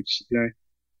bike, which,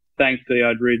 thankfully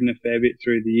I'd ridden a fair bit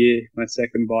through the year, my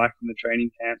second bike in the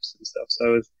training camps and stuff. So I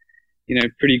was,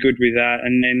 pretty good with that.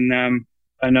 And then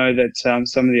I know that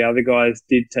some of the other guys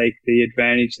did take the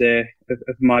advantage there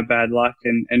of my bad luck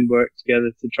and work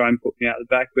together to try and put me out the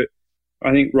back. But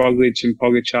I think Roglic and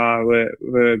Pogačar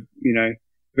were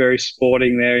very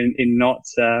sporting there in not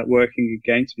working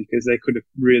against me, because they could have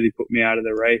really put me out of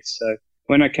the race. So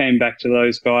when I came back to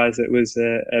those guys, it was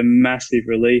a massive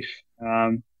relief.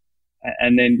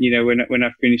 And then, when I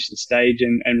finished the stage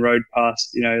and rode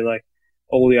past, like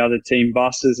all the other team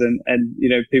buses and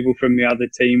people from the other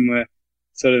team were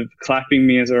sort of clapping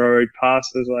me as I rode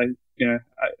past, I was like,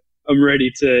 I'm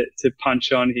ready to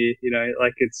punch on here,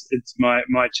 like it's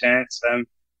my chance.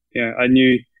 I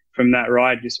knew from that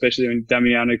ride, especially when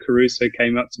Damiano Caruso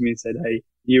came up to me and said, hey,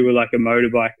 you were like a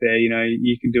motorbike there,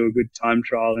 you can do a good time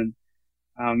trial. And,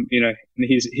 and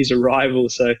he's a rival.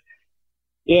 So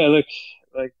yeah, look,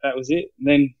 like that was it. And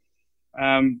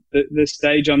then, the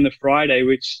stage on the Friday,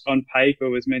 which on paper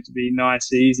was meant to be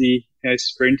nice, easy,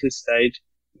 sprinter stage,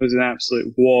 was an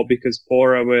absolute war, because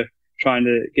Bora were trying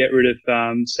to get rid of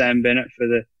Sam Bennett for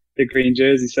the green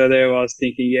jersey. So there I was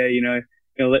thinking,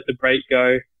 let the brake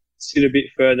go, sit a bit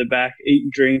further back, eat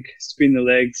and drink, spin the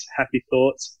legs, happy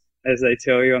thoughts, as they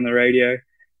tell you on the radio.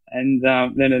 And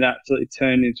then it absolutely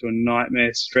turned into a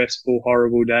nightmare, stressful,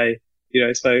 horrible day.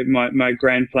 So my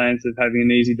grand plans of having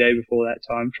an easy day before that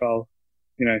time trial,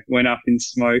 went up in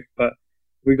smoke. But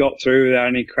we got through without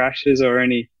any crashes or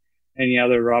any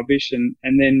other rubbish. And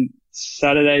then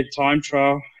Saturday time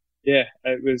trial, yeah,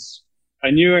 it was.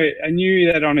 I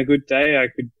knew that on a good day I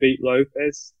could beat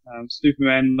Lopez,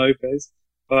 Superman Lopez.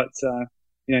 But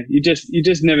you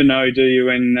just never know, do you?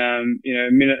 When a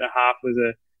minute and a half was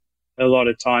a lot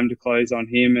of time to close on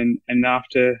him. And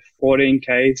after 14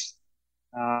 Ks.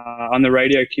 On the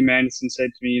radio, Kim Anderson said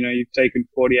to me, you've taken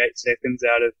 48 seconds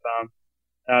out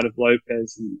of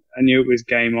Lopez, and I knew it was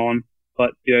game on.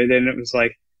 But then it was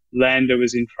like Landa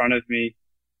was in front of me,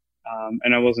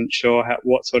 and I wasn't sure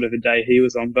what sort of a day he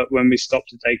was on. But when we stopped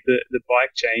to take the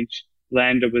bike change,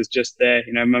 Landa was just there.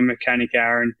 My mechanic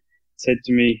Aaron said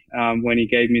to me when he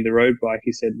gave me the road bike,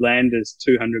 he said, Landa's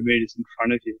 200 meters in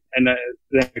front of you. And then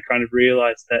I kind of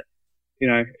realized that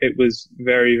it was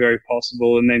very, very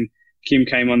possible. And then Kim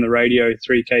came on the radio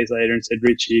 3 Ks later and said,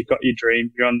 Richie, you got your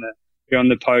dream. You're on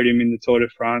the podium in the Tour de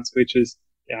France, which was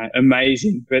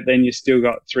amazing. But then you still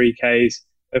got 3 Ks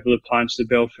over La Planche de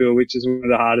Belleville, which is one of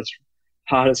the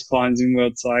hardest climbs in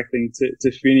world cycling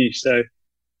to finish. So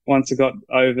once I got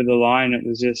over the line, it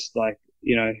was just like,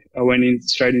 I went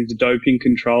straight into doping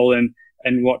control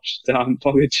and watched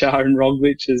Pogačar and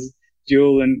Roglic's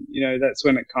duel. And, that's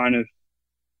when it kind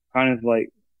of like,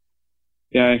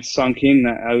 sunk in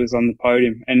that I was on the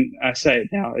podium. And I say it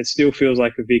now, it still feels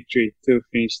like a victory to have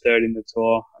finished third in the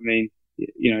Tour. I mean,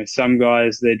 some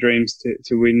guys, their dreams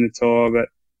to win the Tour, but,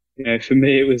 for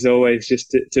me, it was always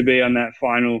just to be on that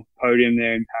final podium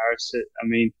there in Paris. I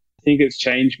mean, I think it's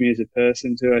changed me as a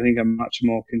person too. I think I'm much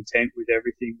more content with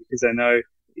everything, because I know,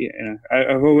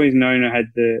 I've always known I had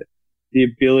the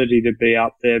ability to be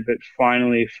up there, but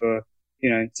finally for,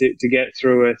 to get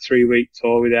through a 3-week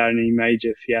tour without any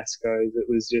major fiascos, it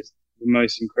was just the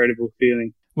most incredible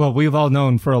feeling. Well, we've all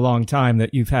known for a long time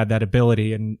that you've had that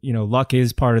ability, and, luck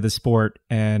is part of the sport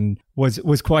and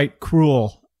was quite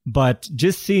cruel. But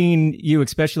just seeing you,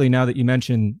 especially now that you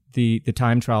mentioned the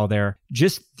time trial there,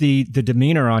 just the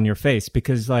demeanor on your face,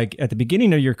 because like at the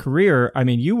beginning of your career, I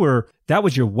mean, that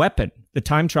was your weapon. The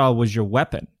time trial was your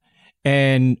weapon.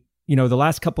 And the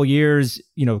last couple of years,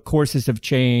 courses have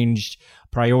changed,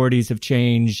 priorities have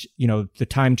changed. The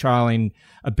time trialing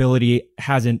ability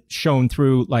hasn't shown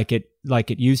through like it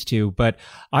used to. But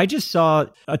I just saw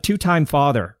a 2-time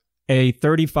father, a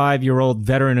 35-year-old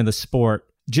veteran of the sport,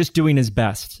 just doing his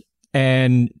best.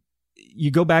 And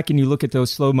you go back and you look at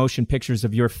those slow motion pictures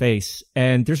of your face,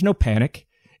 and there's no panic.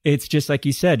 It's just like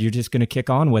you said, you're just going to kick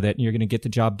on with it and you're going to get the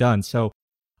job done. So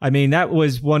I mean, that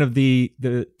was one of the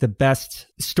best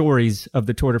stories of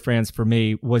the Tour de France for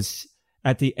me, was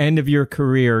at the end of your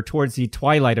career, towards the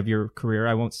twilight of your career,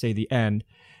 I won't say the end,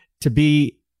 to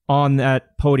be on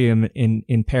that podium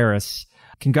in Paris.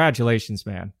 congratulations,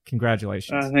 man.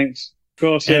 Congratulations. Thanks. Of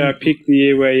course, yeah, I picked the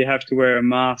year where you have to wear a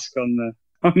mask on the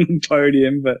on the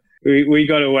podium, but we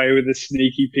got away with a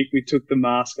sneaky pick. We took the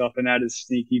mask off and had a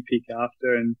sneaky pick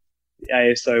after, and the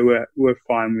ASO were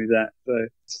fine with that. So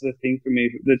it's the thing for me.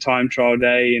 The time trial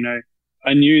day, you know,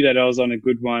 I knew that I was on a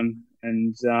good one,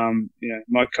 and you know,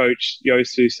 my coach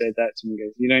Yosu said that to me. He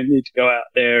goes, you don't need to go out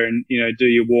there and, you know, do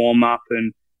your warm up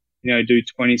and, you know, do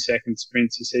 20-second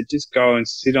sprints. He said, just go and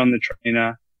sit on the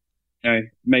trainer, you know,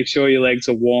 make sure your legs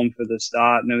are warm for the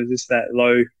start. And it was just that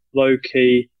low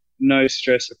key, no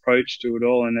stress approach to it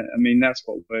all. And I mean, that's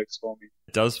what works for me.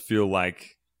 It does feel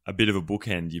like a bit of a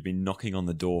bookend. You've been knocking on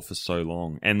the door for so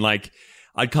long. And like,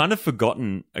 I'd kind of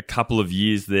forgotten a couple of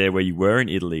years there where you were in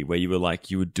Italy, where you were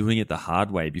like, you were doing it the hard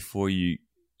way before you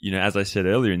know, as I said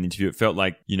earlier in the interview, it felt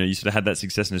like, you know, you sort of had that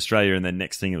success in Australia and then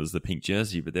next thing it was the pink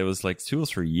jersey, but there was like 2 or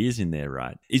 3 years in there,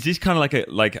 right? Is this kind of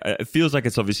like it feels like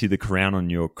it's obviously the crown on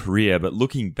your career, but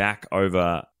looking back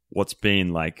over what's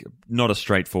been like not a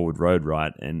straightforward road,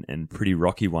 right? And pretty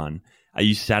rocky one. Are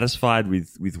you satisfied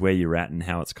with where you're at and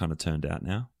how it's kind of turned out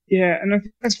now? Yeah, and I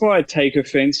think that's why I take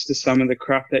offense to some of the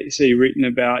crap that you see written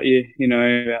about you, you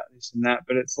know, about this and that.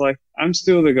 But it's like, I'm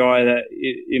still the guy that,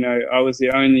 you know, I was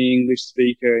the only English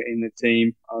speaker in the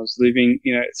team. I was living,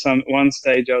 you know, at one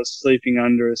stage I was sleeping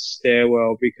under a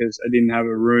stairwell because I didn't have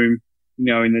a room, you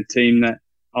know, in the team that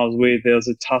I was with. There was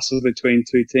a tussle between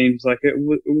two teams. Like, it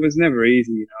was never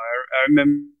easy, you know. I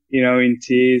remember, you know, in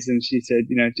tears, and she said,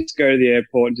 you know, just go to the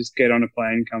airport and just get on a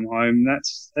plane, come home. And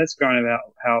that's kind of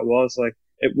how it was. Like,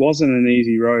 it wasn't an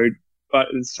easy road, but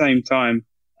at the same time,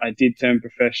 I did turn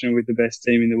professional with the best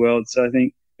team in the world. So I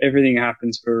think everything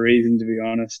happens for a reason, to be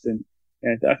honest. And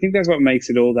yeah, I think that's what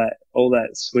makes it all that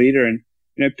sweeter. And,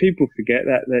 you know, people forget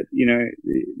that, you know,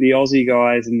 the Aussie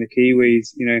guys and the Kiwis,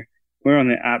 you know, we're on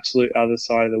the absolute other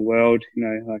side of the world. You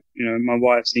know, like, you know, my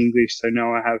wife's English, so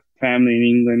now I have family in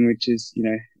England, which is, you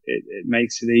know, it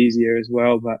makes it easier as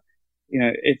well. But, you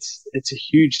know, it's a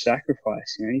huge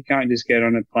sacrifice. You know, you can't just get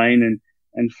on a plane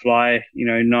and fly, you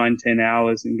know, 9-10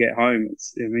 hours and get home.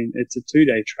 It's a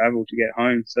 2-day travel to get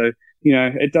home. So, you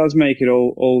know, it does make it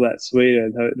all that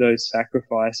sweeter, those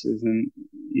sacrifices. And,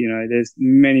 you know, there's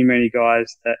many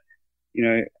guys that, you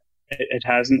know, it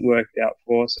hasn't worked out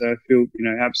for. So I feel, you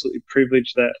know, absolutely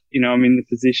privileged that, you know, I'm in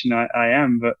the position I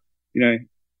am. But, you know,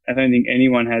 I don't think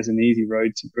anyone has an easy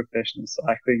road to professional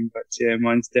cycling. But yeah,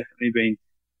 mine's definitely been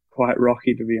quite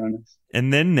rocky, to be honest.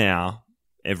 And then now,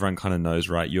 everyone kind of knows,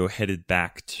 right? You're headed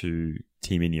back to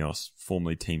Team Ineos,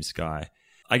 formerly Team Sky.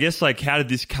 I guess, like, how did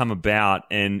this come about,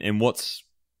 and what's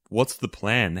the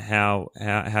plan? How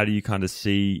do you kind of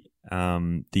see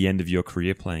the end of your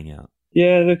career playing out?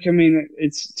 Yeah, look, I mean,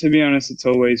 to be honest, it's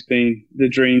always been the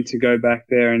dream to go back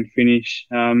there and finish.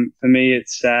 For me,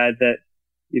 it's sad that,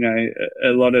 you know,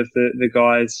 a lot of the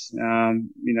guys, you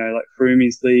know, like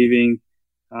Froome's leaving.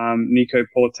 Nico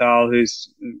Portal,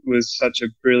 was such a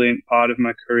brilliant part of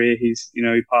my career. He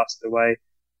passed away.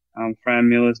 Fran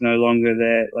Miller's no longer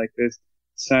there. Like, there's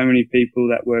so many people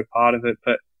that were part of it,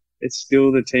 but it's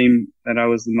still the team that I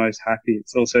was the most happy.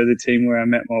 It's also the team where I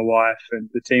met my wife and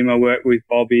the team I worked with,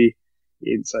 Bobby.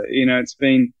 It's, you know, it's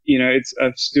been, you know,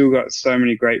 I've still got so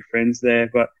many great friends there,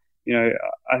 but, you know,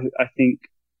 I think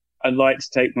I'd like to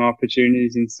take my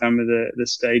opportunities in some of the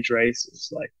stage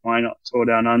races, like why not Tour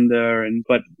Down Under?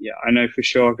 But yeah, I know for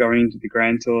sure going into the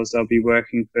Grand Tours, I'll be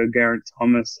working for Geraint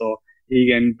Thomas or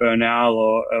Egan Bernal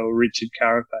or Richard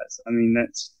Carapaz. I mean,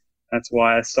 that's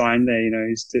why I signed there, you know,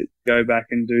 is to go back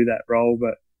and do that role.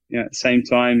 But, you know, at the same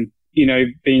time, you know,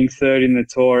 being third in the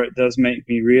Tour, it does make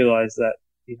me realize that,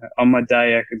 you know, on my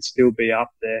day, I could still be up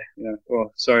there, you know.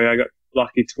 Well, sorry, I got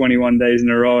lucky 21 days in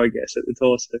a row, I guess, at the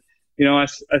Tour. So, you know,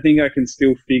 I think I can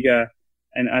still figure,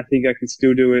 and I think I can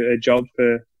still do a job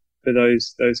for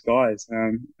those guys.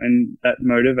 And that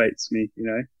motivates me, you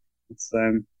know. It's,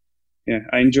 yeah,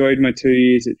 I enjoyed my 2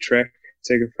 years at Trek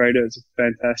Segafredo. It's a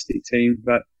fantastic team,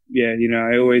 but yeah, you know,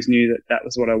 I always knew that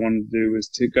was what I wanted to do, was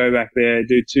to go back there,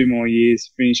 do 2 more years,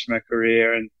 finish my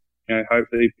career, and, you know,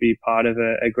 hopefully be part of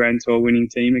a Grand Tour winning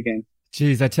team again.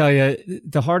 Geez, I tell you,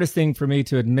 the hardest thing for me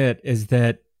to admit is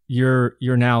that you're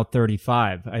now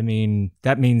 35. I mean,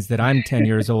 that means that I'm 10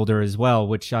 years older as well,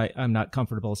 which I'm not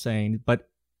comfortable saying. But,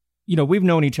 you know, we've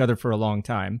known each other for a long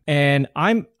time. And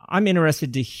I'm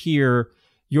interested to hear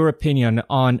your opinion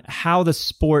on how the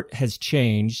sport has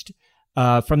changed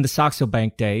from the Saxo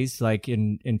Bank days, like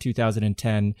in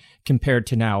 2010, compared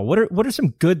to now. What are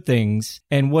some good things,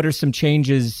 and what are some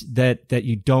changes that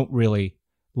you don't really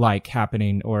like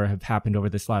happening or have happened over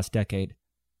this last decade?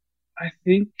 I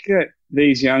think that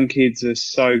these young kids are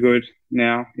so good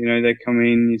now. You know, they come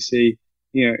in, you see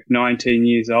 19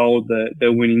 years old,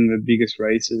 they're winning the biggest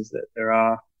races that there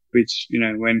are, which,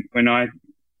 when I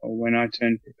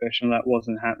turned professional, that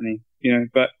wasn't happening,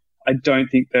 but I don't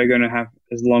think they're going to have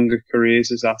as longer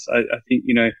careers as us. I think,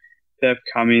 they've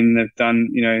come in, they've done,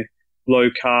 low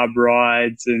carb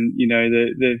rides and,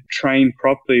 they've trained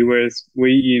properly. Whereas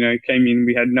we, came in,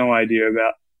 we had no idea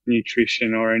about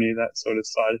nutrition or any of that sort of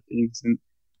side of things. And,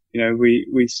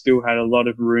 we still had a lot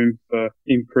of room for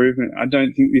improvement. I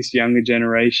don't think this younger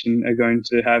generation are going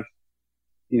to have,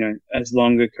 as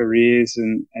longer careers.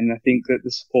 And I think that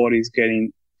the sport is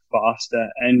getting faster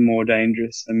and more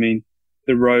dangerous. I mean,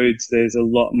 the roads, there's a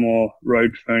lot more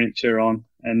road furniture on.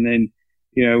 And then,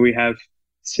 we have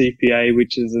CPA,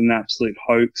 which is an absolute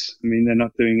hoax. I mean, they're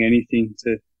not doing anything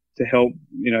to help,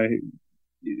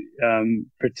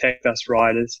 protect us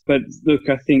riders. But look,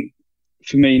 I think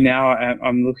for me now,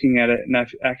 I'm looking at it and I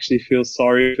actually feel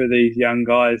sorry for these young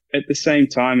guys. At the same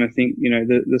time, I think,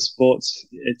 the sports,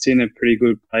 it's in a pretty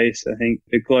good place. I think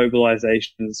the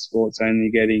globalization of the sport's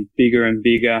only getting bigger and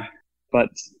bigger. But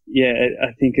yeah,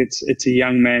 I think it's a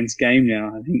young man's game now.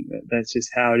 I think that's just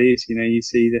how it is. You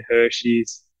see the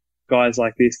Hershey's, guys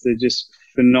like this, they're just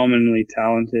phenomenally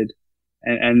talented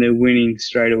and they're winning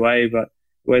straight away. But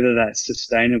whether that's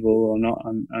sustainable or not,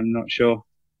 I'm not sure.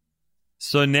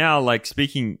 So now, like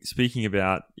speaking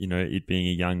about, it being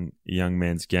a young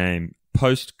man's game,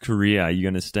 post career, are you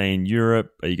going to stay in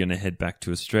Europe? Are you going to head back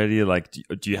to Australia? Like,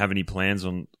 do you have any plans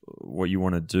on what you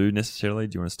want to do necessarily?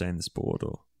 Do you want to stay in the sport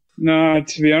or? No,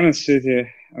 to be honest with you,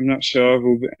 I'm not sure if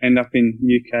we'll end up in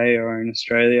UK or in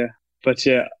Australia. But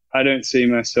yeah, I don't see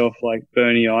myself like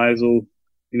Bernie Eisel,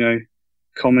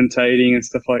 commentating and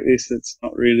stuff like this. It's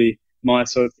not really my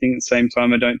sort of thing. At the same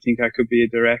time, I don't think I could be a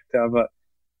director, but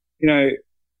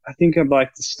I think I'd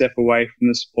like to step away from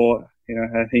the sport.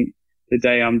 I think the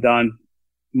day I'm done,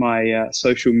 my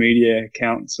social media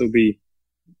accounts will be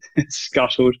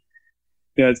scuttled.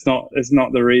 It's not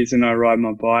the reason I ride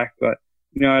my bike, but,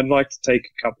 I'd like to take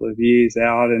a couple of years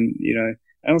out and,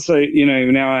 and also,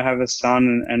 now I have a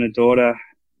son and a daughter,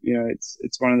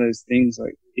 it's one of those things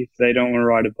like if they don't want to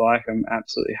ride a bike, I'm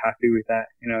absolutely happy with that.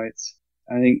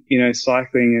 I think,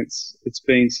 cycling, it's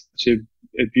been such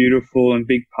a beautiful and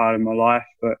big part of my life,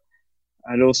 but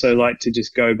I'd also like to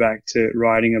just go back to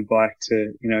riding a bike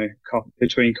to,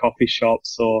 between coffee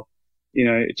shops or,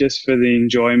 just for the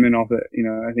enjoyment of it.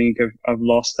 I think I've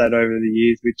lost that over the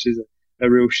years, which is a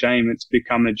real shame. It's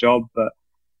become a job, but,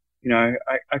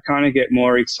 I kind of get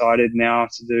more excited now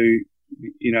to do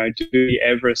the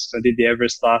Everest. I did the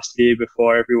Everest last year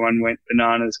before everyone went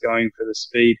bananas going for the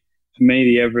speed. For me,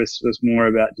 the Everest was more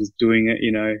about just doing it,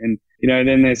 and,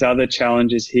 then there's other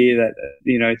challenges here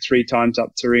that, 3 times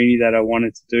up Torini that I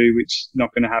wanted to do, which is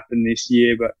not going to happen this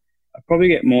year, but I probably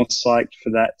get more psyched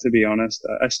for that, to be honest.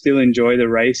 I still enjoy the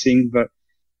racing, but,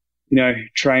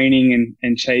 training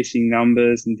and chasing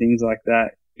numbers and things like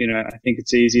that, I think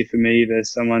it's easier for me.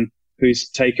 There's someone who's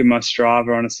taken my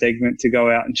Strava on a segment to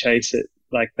go out and chase it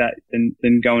like that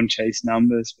than go and chase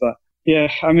numbers. But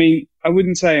yeah, I mean, I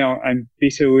wouldn't say I'm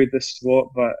bitter with the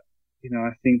sport, but,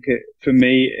 I think for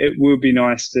me, it would be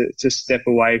nice to step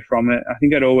away from it. I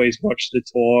think I'd always watch the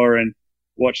Tour and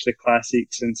watch the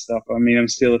classics and stuff. I mean, I'm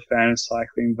still a fan of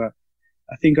cycling, but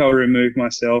I think I'll remove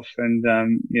myself and,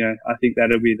 I think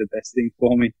that'll be the best thing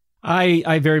for me.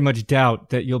 I very much doubt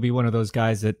that you'll be one of those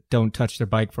guys that don't touch their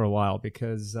bike for a while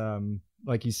because,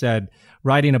 like you said,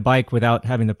 riding a bike without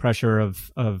having the pressure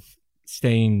of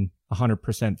staying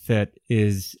 100% fit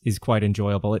is quite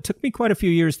enjoyable. It took me quite a few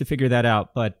years to figure that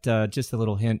out, but just a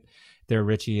little hint there,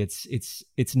 Richie.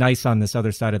 It's nice on this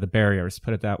other side of the barriers,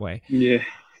 put it that way. Yeah.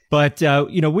 But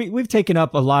we've taken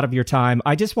up a lot of your time.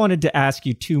 I just wanted to ask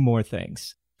you 2 more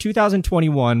things.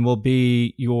 2021 will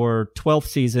be your 12th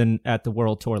season at the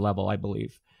World Tour level, I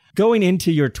believe. Going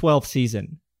into your 12th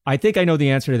season, I think I know the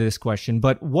answer to this question,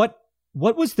 but what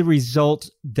was the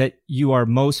result that you are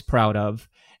most proud of?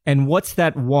 And what's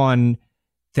that one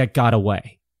that got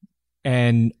away?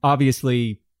 And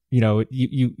obviously,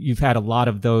 you've had a lot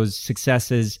of those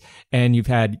successes and you've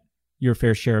had your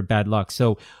fair share of bad luck.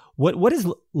 So what is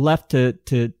left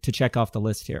to check off the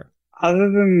list here?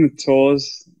 Other than the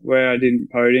tours where I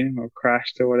didn't podium or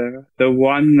crashed or whatever, the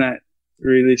one that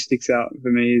really sticks out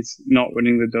for me is not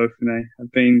winning the Dauphiné.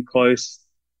 I've been close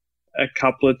a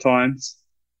couple of times,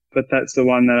 but that's the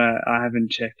one that I haven't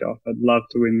checked off. I'd love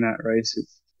to win that race.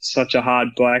 It's such a hard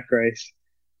bike race.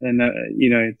 And,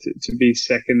 to be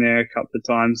second there a couple of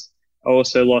times. I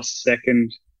also lost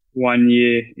second one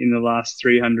year in the last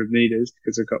 300 meters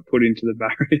because I got put into the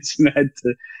barriers and had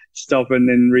to stop and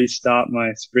then restart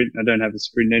my sprint. I don't have a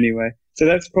sprint anyway. So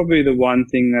that's probably the one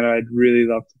thing that I'd really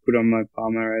love to put on my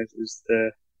palmarès is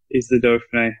the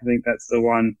Dauphiné. I think that's the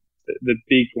one, the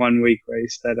big 1 week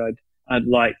race that I'd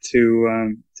like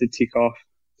to tick off,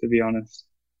 to be honest.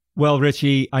 Well,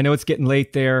 Richie, I know it's getting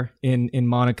late there in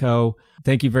Monaco.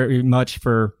 Thank you very much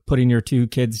for putting your two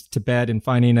kids to bed and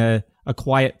finding a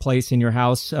quiet place in your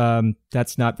house.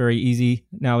 That's not very easy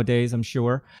nowadays, I'm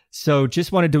sure. So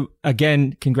just wanted to,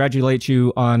 again, congratulate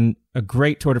you on a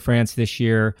great Tour de France this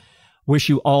year. Wish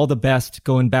you all the best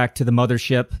going back to the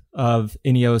mothership of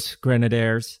Ineos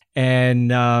Grenadiers.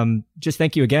 And just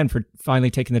thank you again for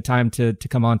finally taking the time to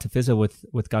come on to PYSO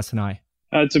with Gus and I.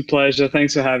 It's a pleasure.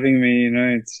 Thanks for having me.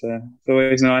 It's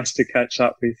always nice to catch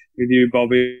up with you,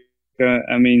 Bobby.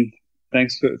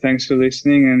 Thanks for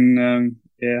listening, and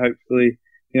hopefully,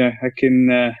 I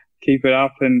can keep it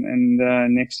up,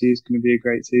 and next year's going to be a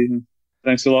great season.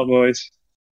 Thanks a lot, boys.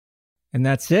 And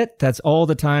that's it. That's all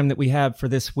the time that we have for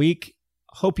this week.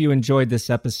 Hope you enjoyed this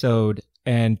episode,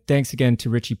 and thanks again to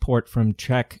Richie Porte from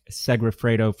Trek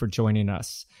Segafredo for joining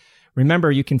us.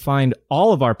 Remember, you can find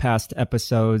all of our past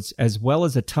episodes as well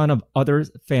as a ton of other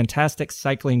fantastic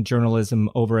cycling journalism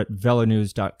over at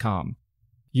velonews.com.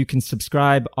 You can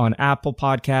subscribe on Apple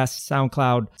Podcasts,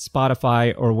 SoundCloud,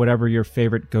 Spotify, or whatever your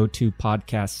favorite go-to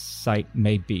podcast site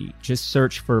may be. Just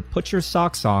search for Put Your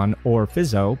Socks On or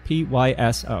PYSO,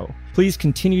 PYSO. Please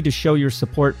continue to show your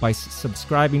support by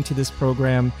subscribing to this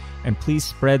program, and please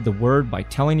spread the word by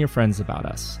telling your friends about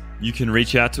us. You can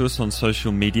reach out to us on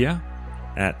social media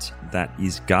at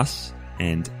 @thatisgus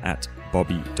and at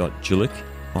bobby.julik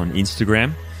on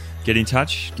Instagram. Get in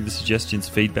touch, give us suggestions,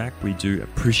 feedback. We do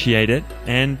appreciate it.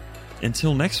 And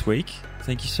until next week,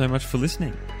 thank you so much for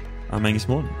listening. I'm Angus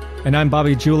Morton. And I'm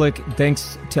Bobby Julik.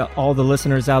 Thanks to all the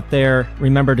listeners out there.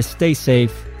 Remember to stay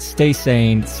safe, stay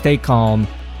sane, stay calm,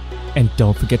 and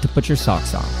don't forget to put your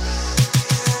socks on.